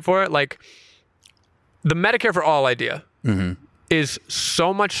giving credit for it. Like the Medicare for All idea is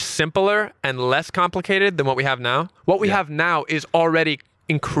so much simpler and less complicated than what we have now. What we have now is already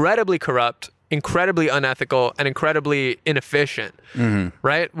incredibly corrupt, incredibly unethical, and incredibly inefficient,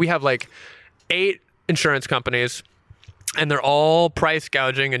 right? We have like 8 insurance companies, and they're all price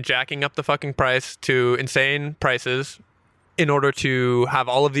gouging and jacking up the fucking price to insane prices in order to have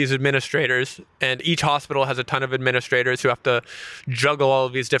all of these administrators. And each hospital has a ton of administrators who have to juggle all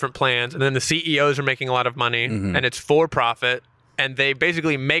of these different plans. And then the CEOs are making a lot of money, and it's for profit. And they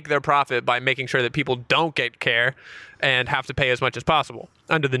basically make their profit by making sure that people don't get care and have to pay as much as possible.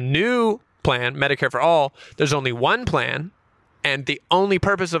 Under the new plan, Medicare for All, there's only one plan, and the only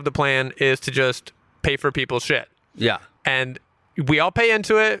purpose of the plan is to just pay for people's shit. Yeah. And we all pay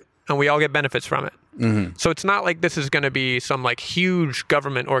into it, and we all get benefits from it. So it's not like this is going to be some like huge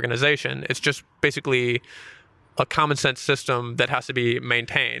government organization. It's just basically a common sense system that has to be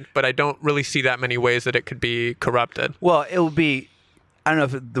maintained. But I don't really see that many ways that it could be corrupted. Well, it will be, I don't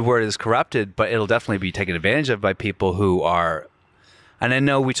know if the word is corrupted, but it'll definitely be taken advantage of by people who are, and I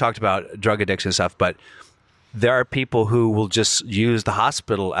know we talked about drug addiction and stuff, but there are people who will just use the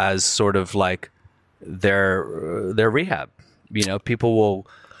hospital as sort of like their rehab. You know, people will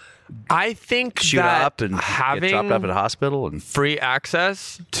I think shoot that up and get having dropped off at a hospital and free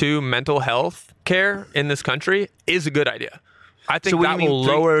access to mental health care in this country is a good idea. I think So what do that you will mean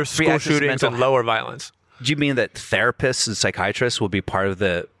lower free school access to shootings mental and lower violence. Do you mean that therapists and psychiatrists will be part of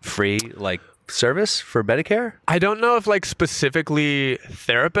the free like service for Medicare? I don't know if like specifically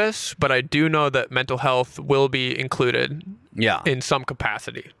therapists, but I do know that mental health will be included Yeah. in some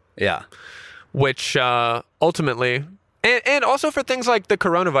capacity, Yeah. which ultimately, and also for things like the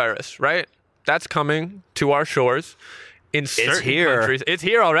coronavirus, right? That's coming to our shores in certain here. countries. It's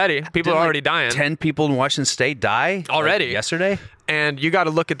here already. People Didn't, are like, already dying. 10 people in Washington State die Already. yesterday? And you got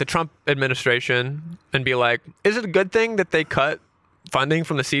to look at the Trump administration and be like, is it a good thing that they cut funding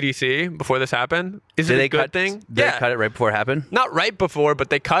from the CDC before this happened? Is it a good thing? Did they cut it right before it happened? Not right before,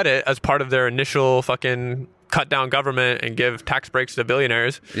 but they cut it as part of their initial fucking cut down government and give tax breaks to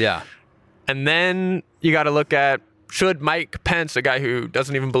billionaires. Yeah. And then you got to look at, should Mike Pence, a guy who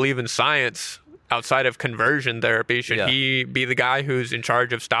doesn't even believe in science outside of conversion therapy, should he be the guy who's in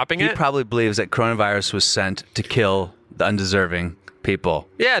charge of stopping He it? probably believes that coronavirus was sent to kill the undeserving people.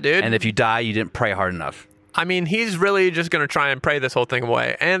 Yeah, dude. And if you die, you didn't pray hard enough. I mean, he's really just going to try and pray this whole thing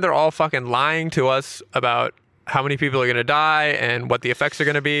away. And they're all fucking lying to us about how many people are going to die and what the effects are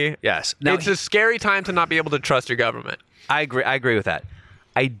going to be. Yes. Now, It's a scary time to not be able to trust your government. I agree with that.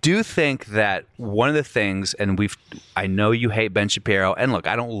 I do think that one of the things, and I know you hate Ben Shapiro, and look,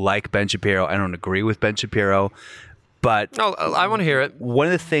 I don't like Ben Shapiro. I don't agree with Ben Shapiro, but Oh, I want to hear it. one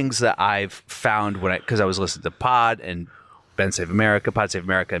of the things that I've found because I was listening to Pod and Pod Save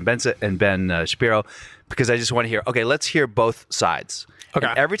America, and Ben Shapiro, because I just want to hear. Okay, let's hear both sides. Okay.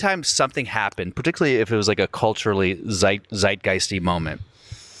 And every time something happened, particularly if it was like a culturally zeitgeisty moment,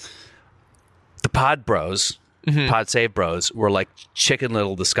 the Pod Bros. Pod Save Bros were like Chicken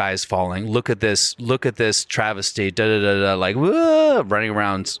Little, the sky is falling. Look at this travesty, like whoa, running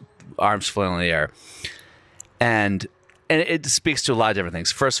around, arms flailing in the air. And it speaks to a lot of different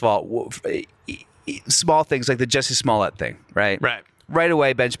things. First of all, small things like the Jussie Smollett thing, right? Right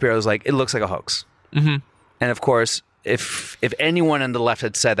away, Ben Shapiro was like, it looks like a hoax. And of course, if anyone on the left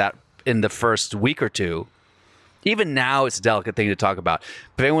had said that in the first week or two, even now, it's a delicate thing to talk about.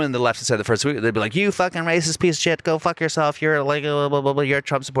 But anyone on the left said the first week, they'd be like, "You fucking racist piece of shit! Go fuck yourself! You're like, blah, blah, blah, you're a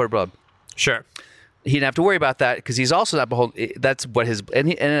Trump supporter." Blah. Sure. He didn't have to worry about that because he's also not beholden. That's what his and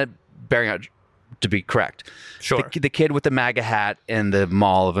he ended up bearing out to be correct. Sure. The kid with the MAGA hat in the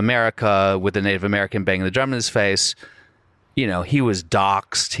Mall of America with the Native American banging the drum in his face. You know, he was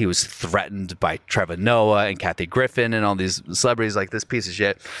doxxed. He was threatened by Trevor Noah and Kathy Griffin and all these celebrities like this piece of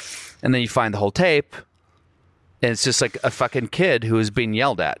shit. And then you find the whole tape. And it's just like a fucking kid who is being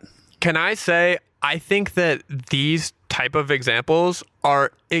yelled at. Can I say, I think that these type of examples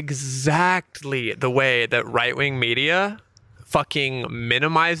are exactly the way that right-wing media fucking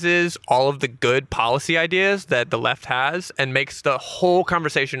minimizes all of the good policy ideas that the left has and makes the whole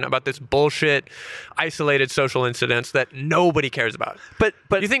conversation about this bullshit isolated social incidents that nobody cares about.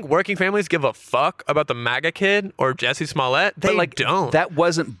 But you think working families give a fuck about the MAGA kid or Jussie Smollett? They don't. That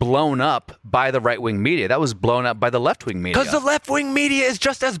wasn't blown up by the right-wing media. That was blown up by the left-wing media. Because the left-wing media is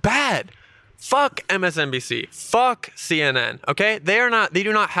just as bad. Fuck MSNBC. Fuck CNN. Okay, they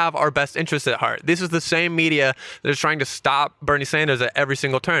do not have our best interests at heart. This is the same media that is trying to stop Bernie Sanders at every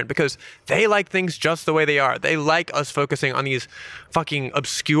single turn because they like things just the way they are. They like us focusing on these fucking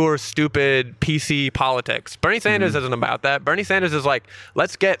obscure, stupid PC politics. Bernie Sanders isn't about that. Bernie Sanders is like,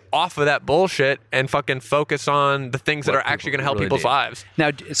 let's get off of that bullshit and fucking focus on the things that are actually going to help people's lives. Now,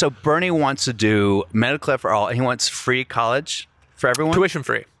 so Bernie wants to do Medicare for all. He wants free college for everyone. Tuition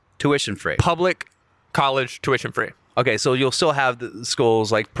free. Tuition free. Public college tuition free. Okay, so you'll still have the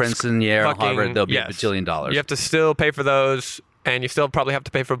schools like Princeton, Yale, Harvard. They'll be $1 bajillion. You have to still pay for those, and you still probably have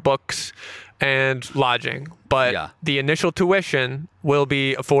to pay for books and lodging. But the initial tuition will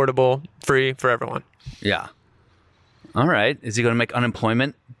be affordable, free for everyone. Yeah. All right. Is he going to make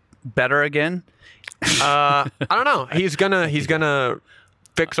unemployment better again? I don't know. He's gonna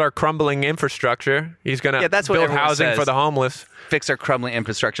fix our crumbling infrastructure. He's gonna build housing for the homeless. Fix our crumbling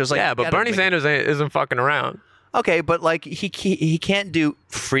infrastructure. Like, but Bernie Sanders isn't fucking around. Okay, but like he can't do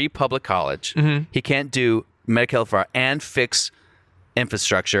free public college. He can't do Medicare for all and fix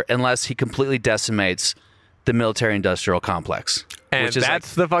infrastructure unless he completely decimates the military-industrial complex. And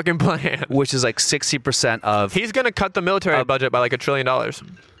that's the fucking plan. Which is like 60% of... He's going to cut the military budget by like $1 trillion.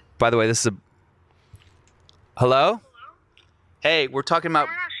 By the way, this is a... Hello? Hey, we're talking about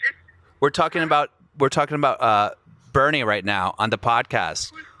Bernie right now on the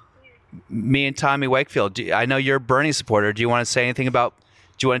podcast. Me and Tommy Wakefield. I know you're a Bernie supporter. Do you want to say anything about...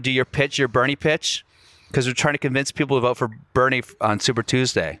 Do you want to do your pitch, your Bernie pitch? Because we're trying to convince people to vote for Bernie on Super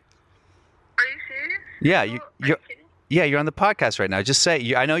Tuesday. Are you serious? Yeah, you're on the podcast right now. Just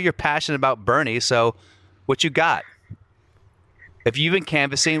say, I know you're passionate about Bernie, so what you got? If you've been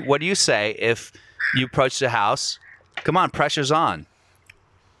canvassing, what do you say if you approach the House? Come on, pressure's on.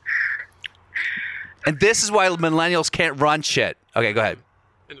 And this is why millennials can't run shit. Okay, go ahead.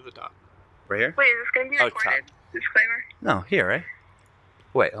 Into the top. Right here? Wait, is this going to be recorded? Disclaimer? No, here, right?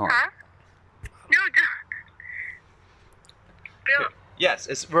 Wait, hold on. Huh? No, Bill. Yes,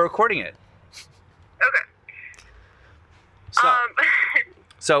 we're recording it. Okay.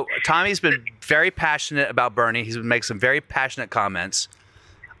 So Tommy's been very passionate about Bernie. He's been making some very passionate comments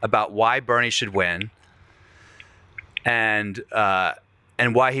about why Bernie should win and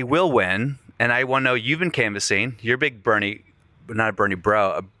why he will win. And I want to know, you've been canvassing. You're a big Bernie, not a Bernie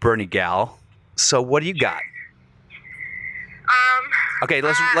bro, a Bernie gal. So what do you got? Okay,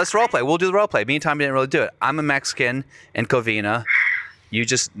 let's role play. We'll do the role play. Me and Tommy didn't really do it. I'm a Mexican in Covina. You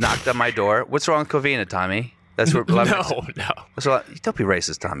just knocked on my door. What's wrong with Covina, Tommy? That's where No. Don't be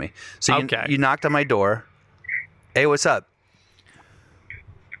racist, Tommy. So Okay. you knocked on my door. Hey, what's up?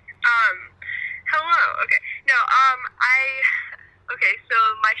 Hello. Okay. No, so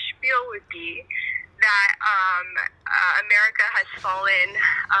my spiel would be that America has fallen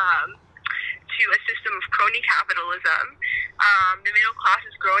to a system of crony capitalism. The middle class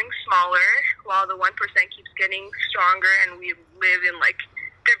is growing smaller while the 1% keeps getting stronger, and we live in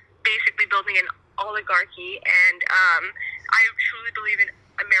they're basically building an oligarchy. And I truly believe in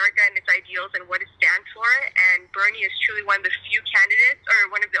America and its ideals and what it stands for. And Bernie is truly one of the few candidates, or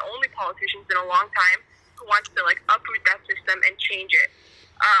one of the only politicians in a long time, who wants to uproot that system and change it.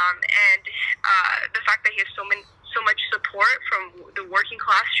 And the fact that he has so much support from the working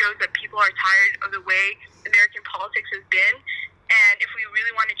class shows that people are tired of the way American politics has been. And if we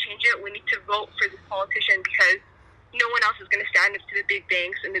really want to change it, we need to vote for this politician, because no one else is going to stand up to the big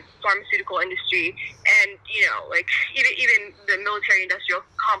banks and the pharmaceutical industry, and even the military-industrial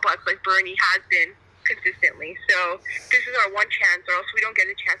complex like Bernie has been consistently. So this is our one chance, or else we don't get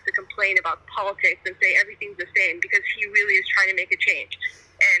a chance to complain about politics and say everything's the same, because he really is trying to make a change,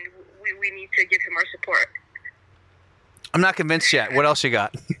 and we need to give him our support. I'm not convinced yet. What else you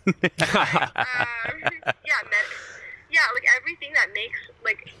got? Everything that makes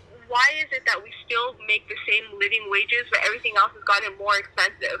why is it that we still make the same living wages, but everything else has gotten more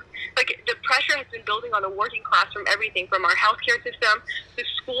expensive? The pressure has been building on the working class from everything, from our healthcare system, the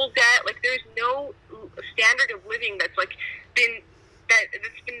school debt. There's no standard of living that's been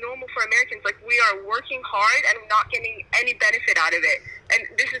normal for Americans. We are working hard and not getting any benefit out of it. And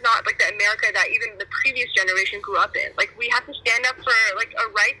this is not the America that even the previous generation grew up in. We have to stand up for a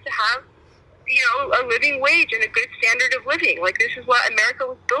right to have a living wage and a good standard of living. This is what America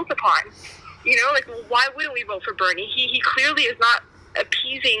was built upon. Why wouldn't we vote for Bernie? He clearly is not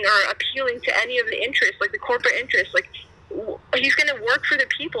appeasing or appealing to any of the interests, the corporate interests. He's going to work for the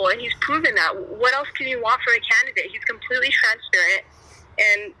people, and he's proven that. What else can you want for a candidate? He's completely transparent,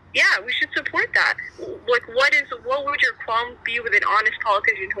 and we should support that. What would your qualms be with an honest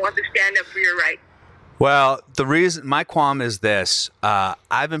politician who wants to stand up for your rights? Well, the reason my qualm is this: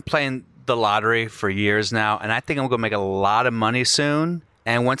 I've been playing the lottery for years now, and I think I'm going to make a lot of money soon.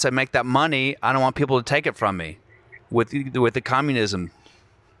 And once I make that money, I don't want people to take it from me with the communism.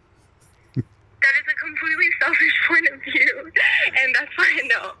 That is a completely selfish point of view, and that's why I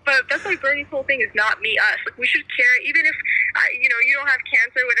know. But that's why Bernie's whole thing is not me, us. Like, we should care, even if, you don't have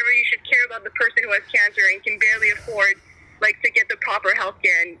cancer, whatever, you should care about the person who has cancer and can barely afford, like, to get the proper health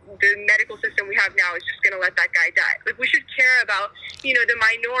care. And the medical system we have now is just going to let that guy die. Like, we should care about, the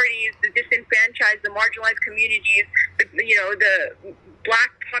minorities, the disenfranchised, the marginalized communities, the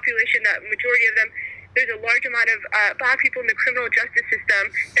black population, the majority of them. There's a large amount of black people in the criminal justice system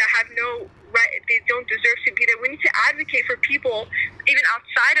that have no right, they don't deserve to be there. We need to advocate for people even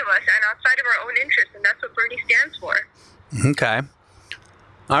outside of us and outside of our own interests, and that's what Bernie stands for. Okay.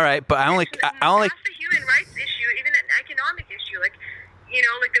 All right, but I only That's a human rights issue, even an economic issue. Like,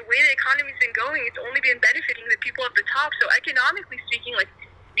 like the way the economy's been going, it's only been benefiting the people at the top. So economically speaking, like,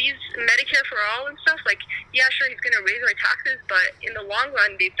 these Medicare for all and stuff, like, yeah, sure, he's going to raise our taxes, but in the long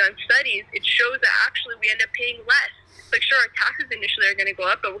run, they've done studies. It shows that actually we end up paying less. Like, sure, our taxes initially are going to go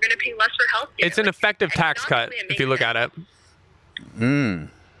up, but we're going to pay less for health care. It's an effective tax cut if you look at it.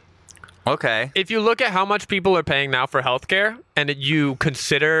 Okay. If you look at how much people are paying now for healthcare, and you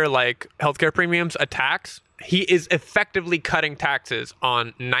consider like healthcare premiums a tax, he is effectively cutting taxes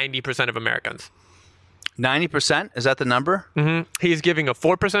on 90% of Americans. 90%? Is that the number? Mm-hmm. He's giving a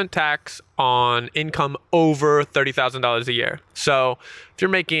 4% tax on income over $30,000 a year. So if you're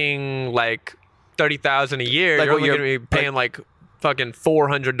making like $30,000 a year, Like you're what only going to be paying like fucking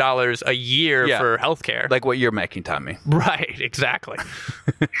 $400 a year for healthcare. Like what you're making, Tommy. Right, exactly.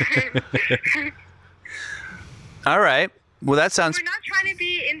 All right. Well, that sounds... We're not trying to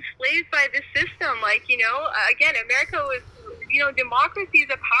be enslaved by this system. Like, again, America was, democracy is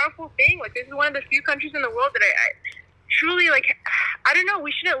a powerful thing. Like, this is one of the few countries in the world that I truly, like, I don't know,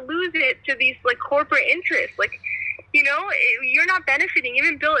 we shouldn't lose it to these, like, corporate interests. Like, you're not benefiting.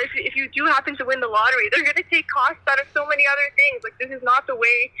 Even Bill, if you do happen to win the lottery, they're going to take costs out of so many other things. Like, this is not the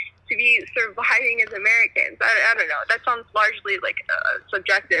way to be surviving as Americans. I don't know. That sounds largely, like,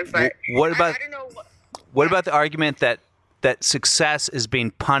 subjective, but what about, I don't know. What about the argument that success is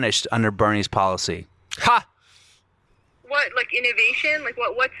being punished under Bernie's policy? Ha! What, like innovation? Like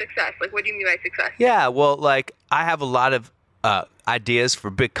what's success? Like, what do you mean by success? Yeah, well, like, I have a lot of ideas for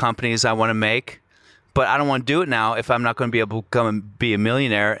big companies I want to make, but I don't want to do it now if I'm not going to be able to come and be a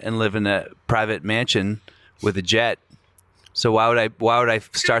millionaire and live in a private mansion with a jet. So why would I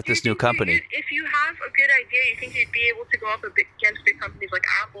start this new company? If you have a good idea, you think you'd be able to go up against big companies like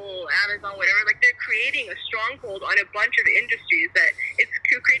Apple, Amazon, whatever. Like, they're creating a stronghold on a bunch of industries that it's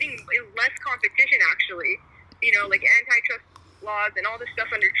creating less competition, actually. Like antitrust laws and all this stuff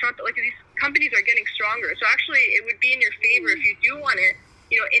under Trump. Like, these companies are getting stronger. So actually, it would be in your favor if you do want to,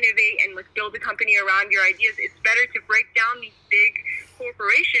 innovate and like build a company around your ideas. It's better to break down these big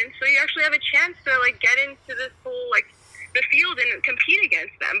corporations so you actually have a chance to like get into this whole like the field and compete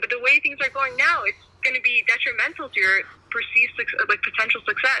against them. But the way things are going now, it's going to be detrimental to your perceived potential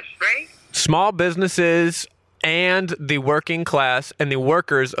success, right? Small businesses and the working class and the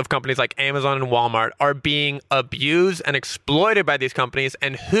workers of companies like Amazon and Walmart are being abused and exploited by these companies.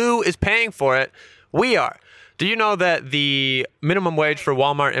 And who is paying for it? We are. Do you know that the minimum wage for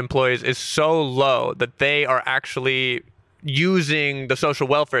Walmart employees is so low that they are actually using the social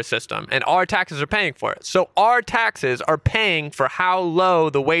welfare system, and our taxes are paying for it? So our taxes are paying for how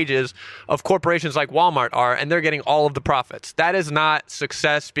low the wages of corporations like Walmart are, and they're getting all of the profits. That is not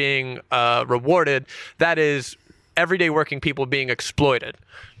success being rewarded. That is everyday working people being exploited.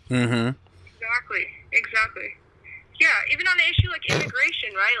 Mm-hmm. Exactly. Yeah, even on an issue like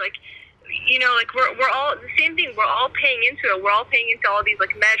immigration, right? Like, like we're all the same thing. We're all paying into it. We're all paying into all these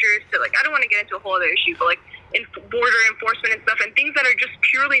like measures to like, I don't want to get into a whole other issue, but like border enforcement and stuff, and things that are just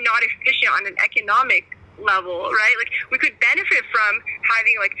purely not efficient on an economic level, right? Like, we could benefit from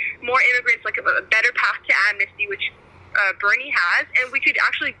having like more immigrants, like a better path to amnesty, which Bernie has, and we could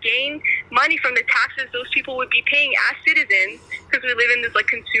actually gain money from the taxes those people would be paying as citizens, because we live in this like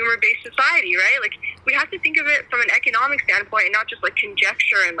consumer-based society, right? Like, we have to think of it from an economic standpoint and not just like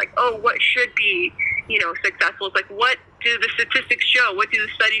conjecture and like, oh, what should be successful. It's like, what do the statistics show? What do the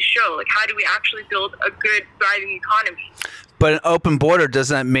studies show? Like, how do we actually build a good, thriving economy? But an open border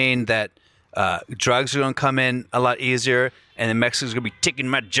doesn't mean that drugs are going to come in a lot easier and then Mexico's going to be taking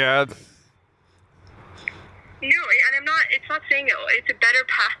my job. No, and it's not saying it's a better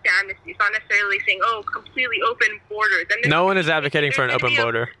path to amnesty. It's not necessarily saying, oh, completely open borders. And no one is advocating for an open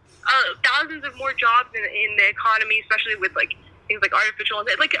border. Thousands of more jobs in the economy, especially with like things like artificial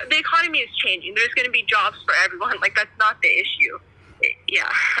intelligence. Like, the economy is changing. There's going to be jobs for everyone. Like, that's not the issue.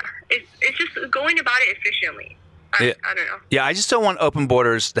 It's going about it efficiently. I don't know. Yeah, I just don't want open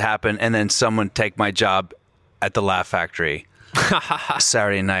borders to happen and then someone take my job at the Laugh Factory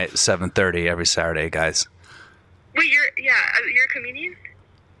Saturday night, 7:30 every Saturday, guys. Wait, you're a comedian?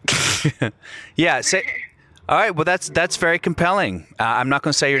 Yeah. All right. Well, that's very compelling. I'm not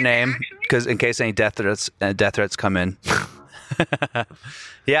going to say your name because in case any death threats come in.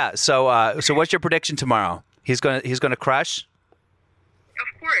 Yeah. So what's your prediction tomorrow? He's gonna crush.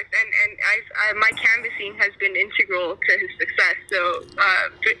 Of course, and my canvassing has been integral to his success. So,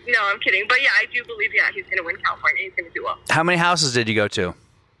 no, I'm kidding. But yeah, I do believe, he's going to win California. He's going to do well. How many houses did you go to?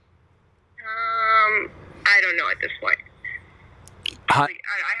 I don't know at this point. I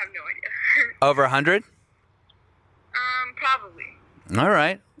have no idea. Over 100? Probably. All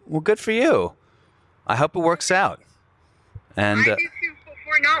right. Well, good for you. I hope it works out. And I do too,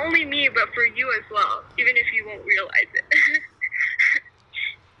 for not only me, but for you as well, even if you won't realize it.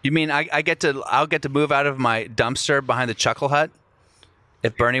 you mean I'll get to move out of my dumpster behind the Chuckle Hut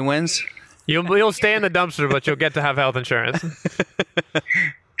if Bernie wins? You'll stay in the dumpster, but you'll get to have health insurance. That's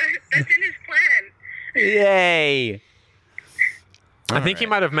in his plan. Yay! I think he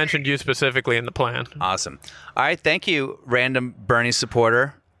might have mentioned you specifically in the plan. Awesome. All right. Thank you, random Bernie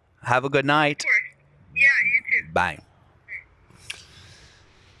supporter. Have a good night. Of course. Yeah, you too. Bye.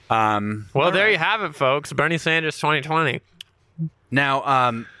 Well, there you have it, folks. Bernie Sanders 2020.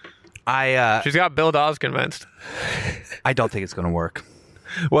 Now, She's got Bill Dawes convinced. I don't think it's going to work.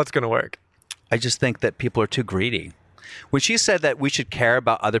 What's going to work? I just think that people are too greedy. When she said that we should care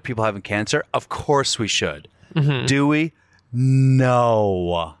about other people having cancer, of course we should. Mm-hmm. Do we?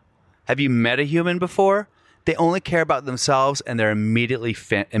 No. Have you met a human before? They only care about themselves and their immediate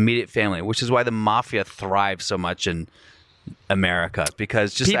family, which is why the mafia thrives so much in America.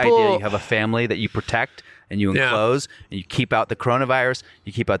 Because just the idea you have a family that you protect and you enclose and you keep out the coronavirus,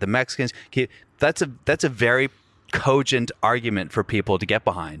 you keep out the Mexicans. That's a very cogent argument for people to get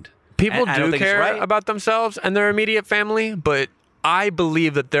behind. People do care about themselves and their immediate family, but I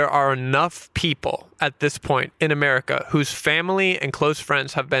believe that there are enough people at this point in America whose family and close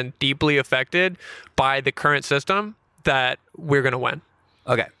friends have been deeply affected by the current system that we're going to win.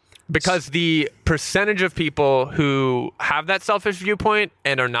 Okay. Because the percentage of people who have that selfish viewpoint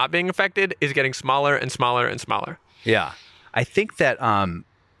and are not being affected is getting smaller and smaller and smaller. Yeah. I think that,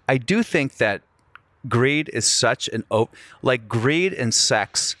 I do think that greed is such an, like greed and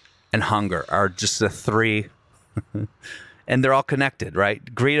sex and hunger are just the three, and they're all connected,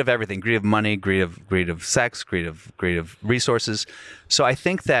 right? Greed of everything, greed of money, greed of sex, greed of resources. So I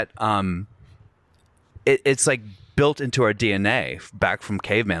think that it's like built into our DNA back from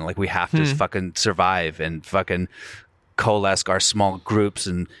caveman. Like we have to fucking survive and fucking coalesce our small groups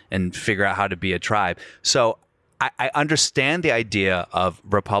and figure out how to be a tribe. So I understand the idea of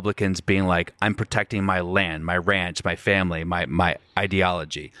Republicans being like, I'm protecting my land, my ranch, my family, my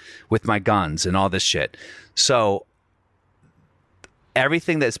ideology with my guns and all this shit. So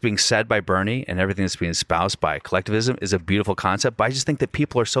everything that's being said by Bernie and everything that's being espoused by collectivism is a beautiful concept. But I just think that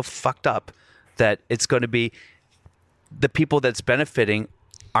people are so fucked up that it's going to be the people that's benefiting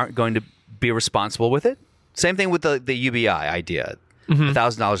aren't going to be responsible with it. Same thing with the UBI idea,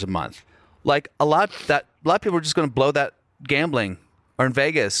 $1,000 a month. Like a lot of people are just going to blow that gambling or in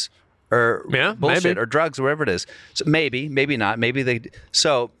Vegas or bullshit maybe. or drugs or whatever it is. So maybe not. Maybe they.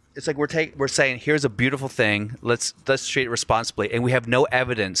 So it's like we're saying here's a beautiful thing. Let's treat it responsibly, and we have no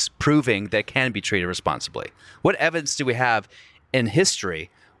evidence proving that it can be treated responsibly. What evidence do we have in history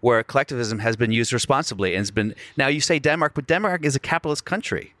where collectivism has been used responsibly and has been? Now you say Denmark, but Denmark is a capitalist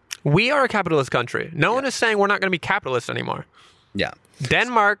country. We are a capitalist country. No one is saying we're not going to be capitalist anymore. Yeah,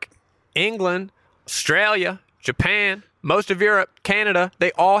 Denmark, England, Australia, Japan, most of Europe, Canada,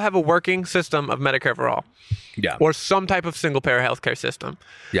 they all have a working system of Medicare for all. Yeah. Or some type of single-payer healthcare system.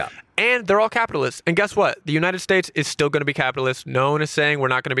 Yeah. And they're all capitalists. And guess what? The United States is still going to be capitalist. No one is saying we're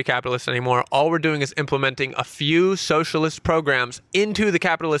not going to be capitalist anymore. All we're doing is implementing a few socialist programs into the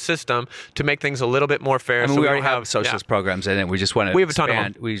capitalist system to make things a little bit more fair. I mean, we already have socialist programs in it. We just want to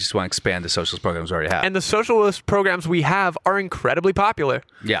expand. We just want to expand the socialist programs we already have. And the socialist programs we have are incredibly popular.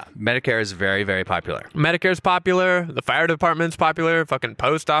 Yeah. Medicare is very, very popular. Medicare is popular. The fire department's popular. Fucking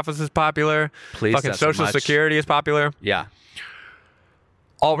post office is popular. Please, fucking Social Security is popular. Yeah.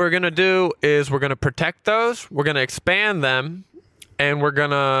 All we're going to do is we're going to protect those, we're going to expand them, and we're going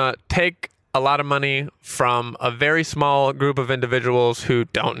to take a lot of money from a very small group of individuals who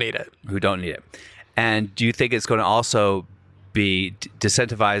don't need it. And do you think it's going to also be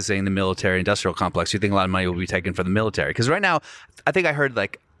disincentivizing the military-industrial complex? Do you think a lot of money will be taken from the military? Because right now, I think I heard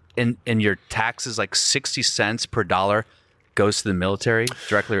like in your taxes, like 60 cents per dollar goes to the military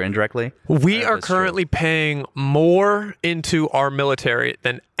directly or indirectly. We are currently paying more into our military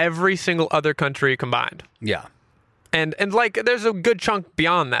than every single other country combined. Yeah. And like, there's a good chunk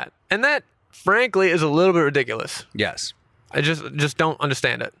beyond that. And that, frankly, is a little bit ridiculous. Yes. I just don't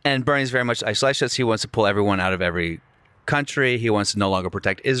understand it. And Bernie's very much isolationist. He wants to pull everyone out of every country. He wants to no longer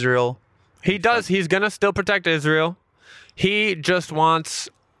protect Israel. He does. He's going to still protect Israel. He just wants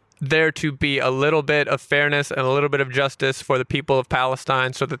there to be a little bit of fairness and a little bit of justice for the people of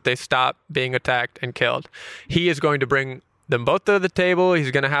Palestine so that they stop being attacked and killed. He is going to bring them both to the table.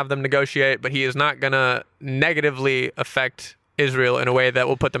 He's going to have them negotiate, but he is not going to negatively affect Israel in a way that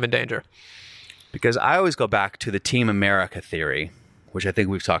will put them in danger. Because I always go back to the Team America theory, which I think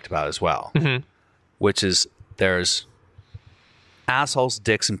we've talked about as well, which is there's assholes,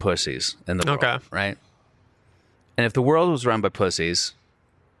 dicks, and pussies in the world, right? And if the world was run by pussies,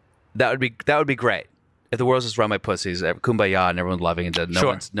 that would be great. If the world was run by pussies, kumbaya, and everyone's loving it,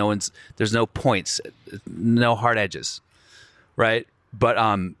 no one's there's no points, no hard edges, right? But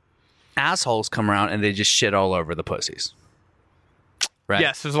assholes come around and they just shit all over the pussies, right?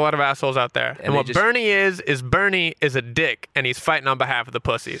 Yes, there's a lot of assholes out there. And what Bernie is Bernie is a dick, and he's fighting on behalf of the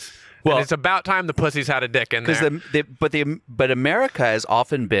pussies. Well, and it's about time the pussies had a dick in there. But America has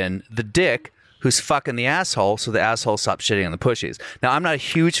often been the dick who's fucking the asshole, so the asshole stops shitting on the pussies. Now, I'm not a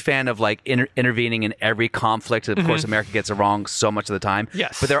huge fan of like intervening in every conflict. Of course, America gets it wrong so much of the time.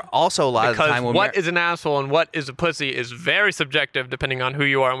 Yes. But there are also a lot of the time when what is an asshole and what is a pussy is very subjective depending on who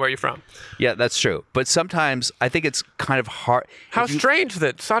you are and where you're from. Yeah, that's true. But sometimes I think it's kind of hard. How strange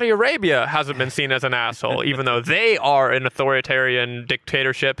that Saudi Arabia hasn't been seen as an asshole, even though they are an authoritarian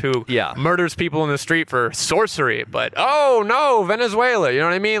dictatorship who murders people in the street for sorcery. But, oh, no, Venezuela. You know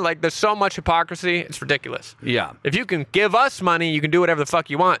what I mean? Like, there's so much hypocrisy. It's ridiculous. Yeah. If you can give us money, you can do whatever the fuck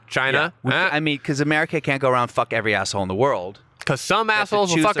you want, China. Yeah. I mean, because America can't go around and fuck every asshole in the world. Because some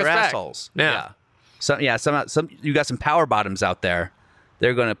assholes will fuck us back. Assholes. Some you got some power bottoms out there.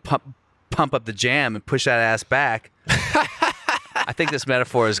 They're going to pump up the jam and push that ass back. I think this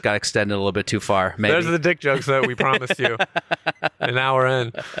metaphor has got extended a little bit too far. Maybe. There's the dick jokes that we promised you. An hour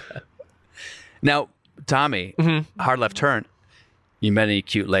in. Now, Tommy, hard left turn. You met any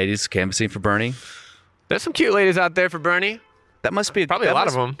cute ladies canvassing for Bernie? There's some cute ladies out there for Bernie. That must be probably a lot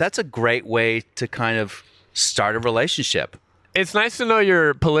of them. That's a great way to kind of start a relationship. It's nice to know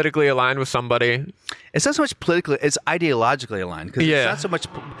you're politically aligned with somebody. It's not so much politically; it's ideologically aligned. Because it's not so much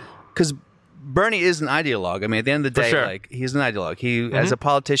because Bernie is an ideologue. I mean, at the end of the day, like he's an ideologue. He, as a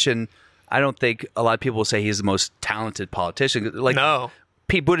politician, I don't think a lot of people will say he's the most talented politician. Like, no.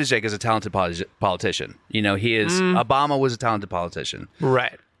 Pete Buttigieg is a talented politician. You know, he is. Obama was a talented politician.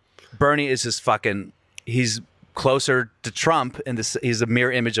 Right. Bernie is just fucking. He's closer to Trump in this. He's a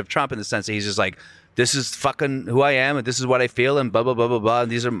mirror image of Trump in the sense that he's just like, this is fucking who I am, and this is what I feel, and blah blah blah blah blah.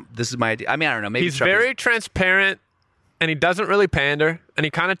 And this is my idea. I mean, I don't know. Maybe he's very transparent, and he doesn't really pander, and he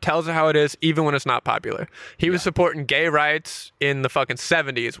kind of tells it how it is, even when it's not popular. He was supporting gay rights in the fucking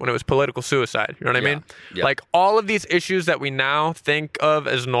 70s when it was political suicide. You know what I mean? Yeah. Like, all of these issues that we now think of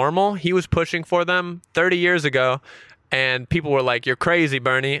as normal, he was pushing for them 30 years ago, and people were like, you're crazy,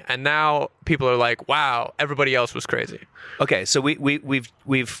 Bernie. And now people are like, wow, everybody else was crazy. Okay, so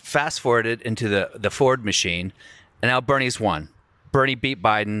we've fast forwarded into the Ford machine, and now Bernie's won. Bernie beat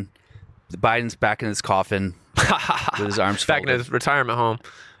Biden. Biden's back in his coffin with his arms back folded. in his retirement home.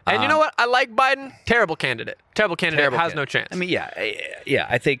 And you know what? I like Biden. Terrible candidate. Has no chance. I mean, yeah.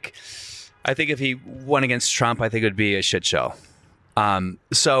 I think if he won against Trump, I think it would be a shit show.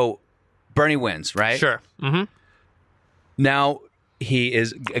 So Bernie wins, right? Sure. Mm-hmm. Now he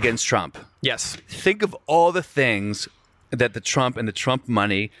is against Trump. Yes. Think of all the things that the Trump and the Trump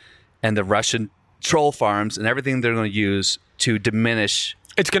money and the Russian troll farms and everything they're going to use to diminish.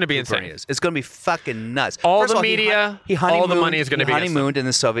 It's going to be insane. It's going to be fucking nuts. All the media, all the money is going to be honeymooned in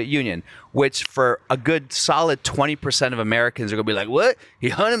the Soviet Union, which for a good solid 20% of Americans are going to be like, what? He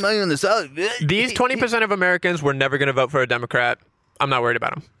honeymooned in the Soviet. These 20% of Americans were never going to vote for a Democrat. I'm not worried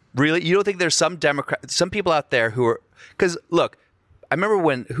about them. Really? You don't think there's some people out there who are? Because look, I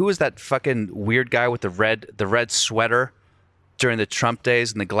remember who was that fucking weird guy with the red sweater during the Trump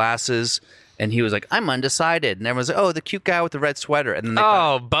days and the glasses, and he was like, I'm undecided, and everyone's like, oh, the cute guy with the red sweater, and then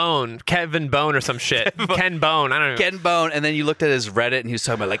Bone, Kevin Bone or some shit, Ken Bone, I don't know, Ken Bone, and then you looked at his Reddit and he was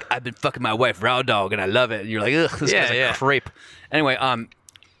talking about like, I've been fucking my wife raw dog and I love it, and you're like, ugh, this guy's a creep. Anyway,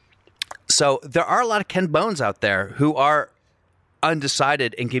 so there are a lot of Ken Bones out there who are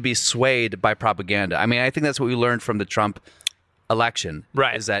undecided and can be swayed by propaganda. I mean, I think that's what we learned from the Trump election,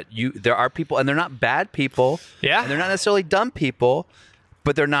 right? Is that there are people, and they're not bad people, and they're not necessarily dumb people,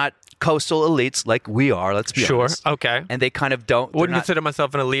 but they're not coastal elites like we are. Let's be honest. Sure. Okay. And they kind of don't. Wouldn't consider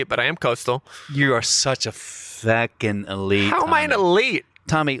myself an elite, but I am coastal. You are such a fucking elite. How am I an elite?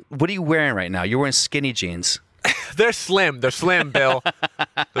 Tommy, what are you wearing right now? You're wearing skinny jeans. They're slim. They're slim, Bill.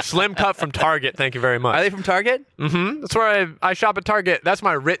 They're slim cut from Target. Thank you very much. Are they from Target? Mm-hmm. That's where I shop at Target. That's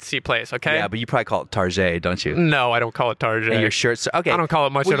my ritzy place, okay? Yeah, but you probably call it Target, don't you? No, I don't call it Target. And your shirts. Okay. I don't call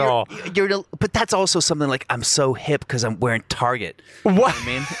it much at all. But that's also something like, I'm so hip because I'm wearing Target. What? You know what I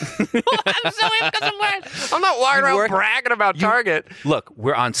mean? I'm so hip because I'm wearing... I'm not walking around bragging about Target. Look,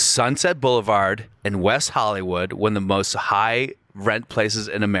 we're on Sunset Boulevard in West Hollywood, one of the most high rent places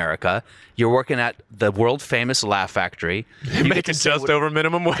in America. You're working at the world famous Laugh Factory. You're making just over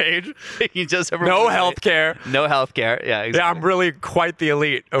minimum wage. You just no health care. No health care. Yeah, exactly. Yeah, I'm really quite the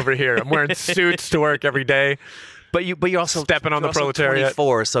elite over here. I'm wearing suits to work every day. But you're also stepping on the proletariat.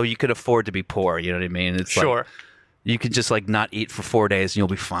 24, so you could afford to be poor. You know what I mean? It's sure. Like, you could just like not eat for 4 days and you'll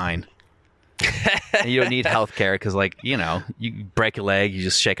be fine. And you don't need health care because, like, you know, you break a leg, you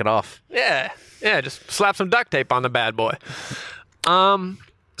just shake it off. Yeah. Yeah, just slap some duct tape on the bad boy.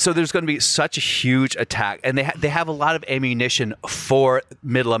 So there's going to be such a huge attack, and they have a lot of ammunition for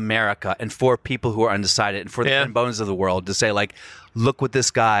Middle America and for people who are undecided and for the bones of the world to say, like, look what this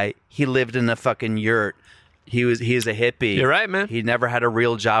guy, he lived in a fucking yurt. He is a hippie. You're right, man. He never had a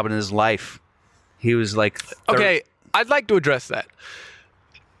real job in his life. He was like... Okay, I'd like to address that.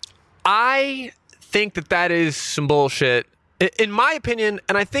 I think that is some bullshit. In my opinion,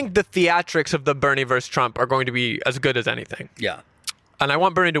 and I think the theatrics of the Bernie versus Trump are going to be as good as anything. Yeah. And I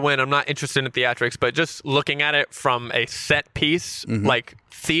want Bernie to win. I'm not interested in theatrics, but just looking at it from a set piece, like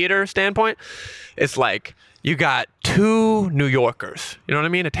theater standpoint, it's like you got two New Yorkers. You know what I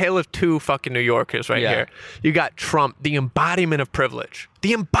mean? A tale of two fucking New Yorkers right here. You got Trump, the embodiment of privilege,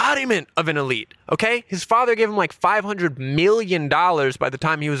 the embodiment of an elite. Okay? His father gave him like $500 million by the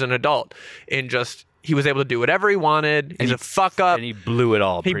time he was an adult in just... He was able to do whatever he wanted. He's a fuck up. And he blew it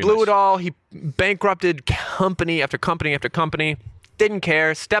all. He blew it all. He bankrupted company after company after company. Didn't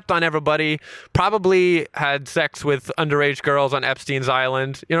care. Stepped on everybody. Probably had sex with underage girls on Epstein's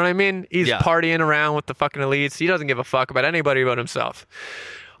Island. You know what I mean? He's partying around with the fucking elites. He doesn't give a fuck about anybody but himself.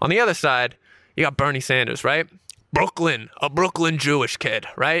 On the other side, you got Bernie Sanders, right? Brooklyn, a Brooklyn Jewish kid,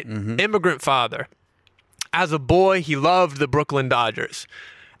 right? Immigrant father. As a boy, he loved the Brooklyn Dodgers.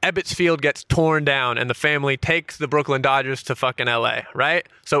 Ebbets Field gets torn down and the family takes the Brooklyn Dodgers to fucking LA, right?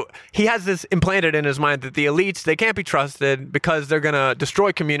 So he has this implanted in his mind that the elites, they can't be trusted because they're going to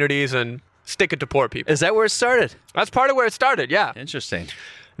destroy communities and stick it to poor people. Is that where it started? That's part of where it started, yeah. Interesting.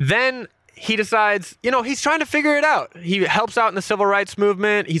 Then he decides, you know, he's trying to figure it out. He helps out in the civil rights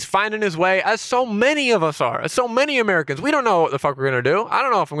movement. He's finding his way, as so many of us are, as so many Americans. We don't know what the fuck we're going to do. I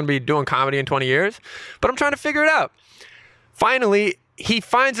don't know if I'm going to be doing comedy in 20 years, but I'm trying to figure it out. Finally, he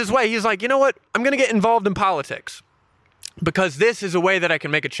finds his way. He's like, you know what? I'm going to get involved in politics because this is a way that I can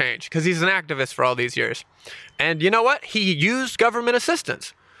make a change because he's an activist for all these years. And you know what? He used government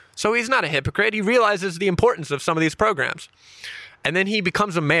assistance. So he's not a hypocrite. He realizes the importance of some of these programs. And then he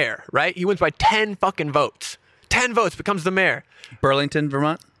becomes a mayor, right? He wins by 10 fucking votes. 10 votes, becomes the mayor. Burlington,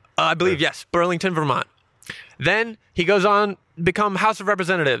 Vermont? I believe, yes. Burlington, Vermont. Then he goes on to become House of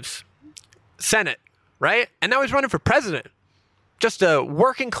Representatives, Senate, right? And now he's running for president. Just a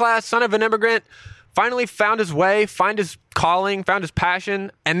working class son of an immigrant, finally found his way, found his calling, found his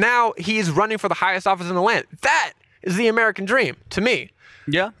passion, and now he's running for the highest office in the land. That is the American dream, to me.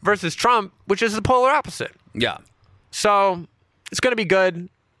 Yeah. Versus Trump, which is the polar opposite. Yeah. So it's going to be good,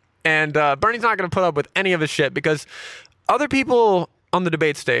 and Bernie's not going to put up with any of his shit because other people on the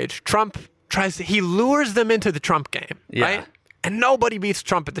debate stage, Trump he lures them into the Trump game, right? And nobody beats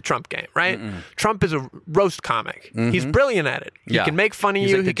Trump at the Trump game, right? Trump is a roast comic. He's brilliant at it. He can make fun of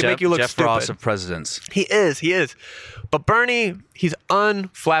you. Like he can make you look Jeff stupid. Ross of presidents. He is. But Bernie, he's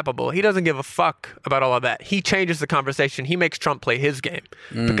unflappable. He doesn't give a fuck about all of that. He changes the conversation. He makes Trump play his game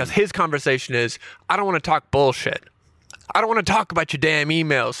because his conversation is, I don't want to talk bullshit. I don't want to talk about your damn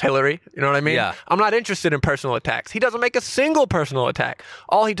emails, Hillary. You know what I mean? Yeah. I'm not interested in personal attacks. He doesn't make a single personal attack.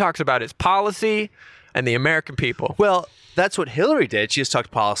 All he talks about is policy and the American people. Well, that's what Hillary did. She just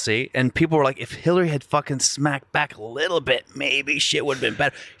talked policy, and people were like, if Hillary had fucking smacked back a little bit, maybe shit would have been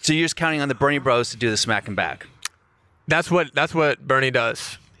better. So you're just counting on the Bernie bros to do the smacking back. That's what Bernie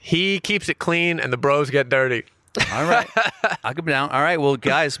does. He keeps it clean, and the bros get dirty. All right. I'll go down. All right. Well,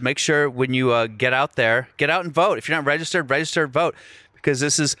 guys, make sure when you get out there, get out and vote. If you're not registered, register and vote because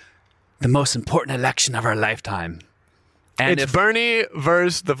this is the most important election of our lifetime. And it's Bernie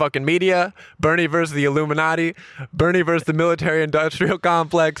versus the fucking media, Bernie versus the Illuminati, Bernie versus the military-industrial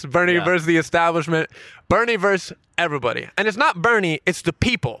complex, Bernie versus the establishment, Bernie versus everybody. And it's not Bernie, it's the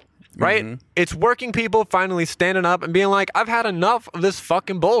people, right? Mm-hmm. It's working people finally standing up and being like, I've had enough of this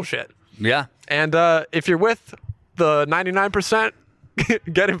fucking bullshit. Yeah. And if you're with the 99%,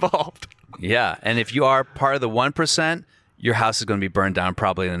 get involved. Yeah. And if you are part of the 1%, your house is going to be burned down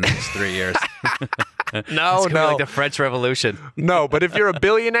probably in the next 3 years. No, It's gonna be like the French Revolution. No, but if you're a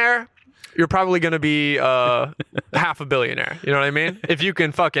billionaire, you're probably going to be half a billionaire. You know what I mean? If you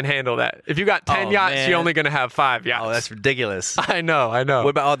can fucking handle that. If you got 10 yachts, man. you're only going to have 5 yachts. Oh, that's ridiculous. I know. What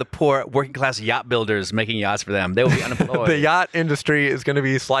about all the poor working class yacht builders making yachts for them? They will be unemployed. The yacht industry is going to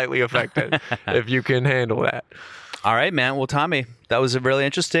be slightly affected if you can handle that. All right, man. Well, Tommy, that was really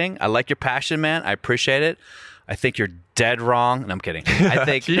interesting. I like your passion, man. I appreciate it. I think you're dead wrong. And I'm kidding. I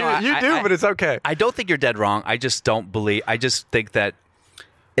think You do, but it's okay. I don't think you're dead wrong. I just don't believe. I just think that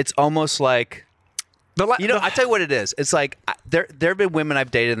it's almost like, I tell you what it is. It's like there have been women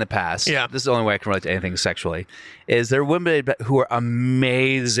I've dated in the past. Yeah. This is the only way I can relate to anything sexually. Is there are women who are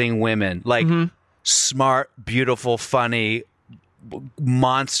amazing women, like smart, beautiful, funny,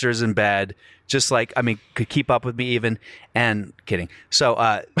 monsters in bed. Just like, I mean, could keep up with me even, and kidding. So,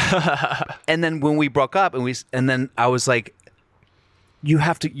 and then when we broke up and then I was like,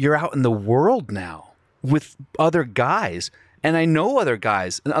 you're out in the world now with other guys. And I know other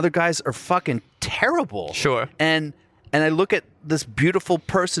guys, and other guys are fucking terrible. Sure. And I look at this beautiful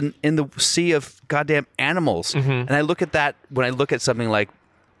person in the sea of goddamn animals. And I look at that when I look at something like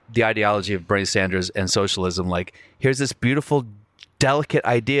the ideology of Bernie Sanders and socialism, like here's this beautiful delicate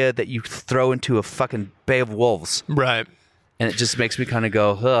idea that you throw into a fucking bay of wolves. Right. And it just makes me kind of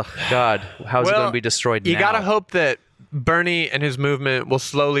go, oh, God, how's it going to be destroyed now? You got to hope that Bernie and his movement will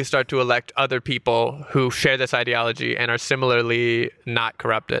slowly start to elect other people who share this ideology and are similarly not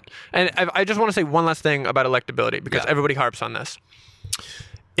corrupted. And I just want to say one last thing about electability, because everybody harps on this.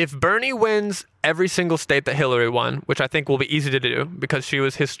 If Bernie wins every single state that Hillary won, which I think will be easy to do because she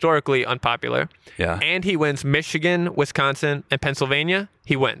was historically unpopular, and he wins Michigan, Wisconsin, and Pennsylvania,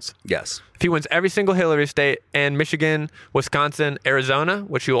 he wins. Yes. If he wins every single Hillary state and Michigan, Wisconsin, Arizona,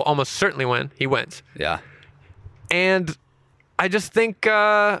 which he will almost certainly win, he wins. Yeah. And I just think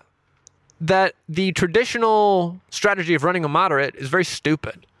that the traditional strategy of running a moderate is very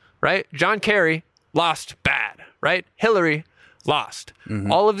stupid, right? John Kerry lost bad, right? Hillary lost.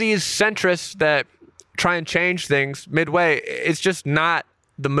 All of these centrists that try and change things midway, it's just not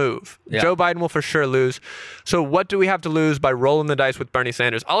the move. Yeah. Joe Biden will for sure lose. So what do we have to lose by rolling the dice with Bernie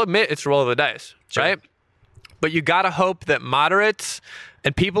Sanders? I'll admit it's roll of the dice, right? But you got to hope that moderates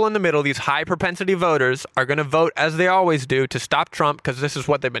and people in the middle, these high propensity voters, are going to vote as they always do to stop Trump, because this is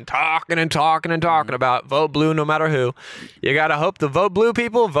what they've been talking about. Vote blue no matter who. You got to hope the vote blue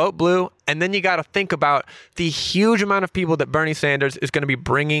people vote blue. And then you got to think about the huge amount of people that Bernie Sanders is going to be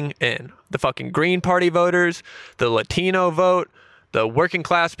bringing in. The fucking Green Party voters, the Latino vote, the working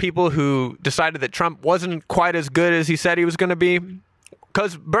class people who decided that Trump wasn't quite as good as he said he was going to be.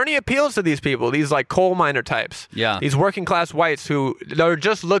 Because Bernie appeals to these people, these like coal miner types. Yeah. These working class whites who are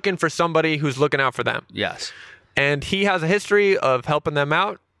just looking for somebody who's looking out for them. Yes. And he has a history of helping them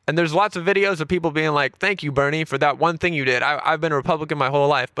out. And there's lots of videos of people being like, thank you, Bernie, for that one thing you did. I've been a Republican my whole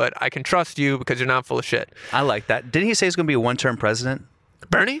life, but I can trust you because you're not full of shit. I like that. Didn't he say he's going to be a one-term president?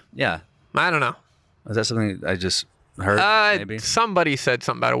 Bernie? Yeah. I don't know. Is that something I just heard? Maybe. Somebody said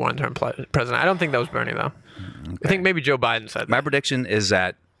something about a one-term president. I don't think that was Bernie, though. Okay. I think maybe Joe Biden said that. My prediction is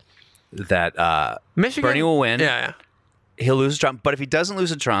that Michigan? Bernie will win. Yeah. He'll lose to Trump. But if he doesn't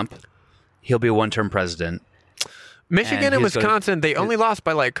lose to Trump, he'll be a one-term president. Michigan and Wisconsin, they only lost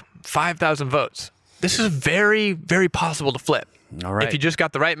by like 5,000 votes. This is very, very possible to flip. All right. If you just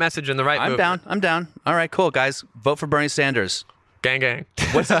got the right message and the right movement. I'm down. All right, cool, guys. Vote for Bernie Sanders. Gang, gang.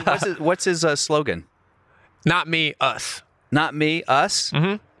 What's his slogan? Not me, us. Not me, us?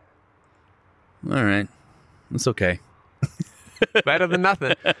 Mm-hmm. All right. That's okay. Better than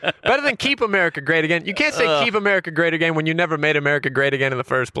nothing. Better than keep America great again. You can't say keep America great again when you never made America great again in the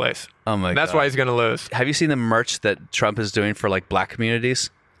first place. Oh, my God. That's why he's going to lose. Have you seen the merch that Trump is doing for, like, black communities?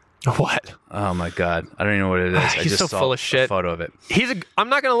 What? Oh, my God. I don't even know what it is. I He's just so saw full of shit. a photo of it. I'm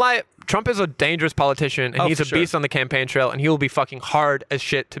not going to lie. Trump is a dangerous politician, and he's a beast on the campaign trail, and he will be fucking hard as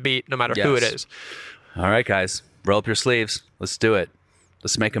shit to beat no matter who it is. All right, guys. Roll up your sleeves. Let's do it.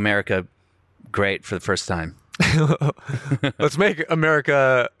 Let's make America great for the first time. Let's make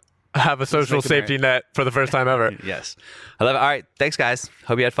America have a social safety net for the first time ever. Yes. I love it. All right. Thanks, guys.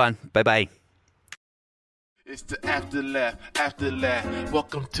 Hope you had fun. Bye-bye. It's the afterlaugh, afterlaugh.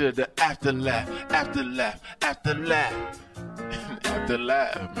 Welcome to the afterlaugh, afterlaugh, afterlaugh.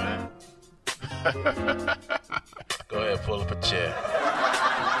 Afterlaugh, man. Go ahead, pull up a chair.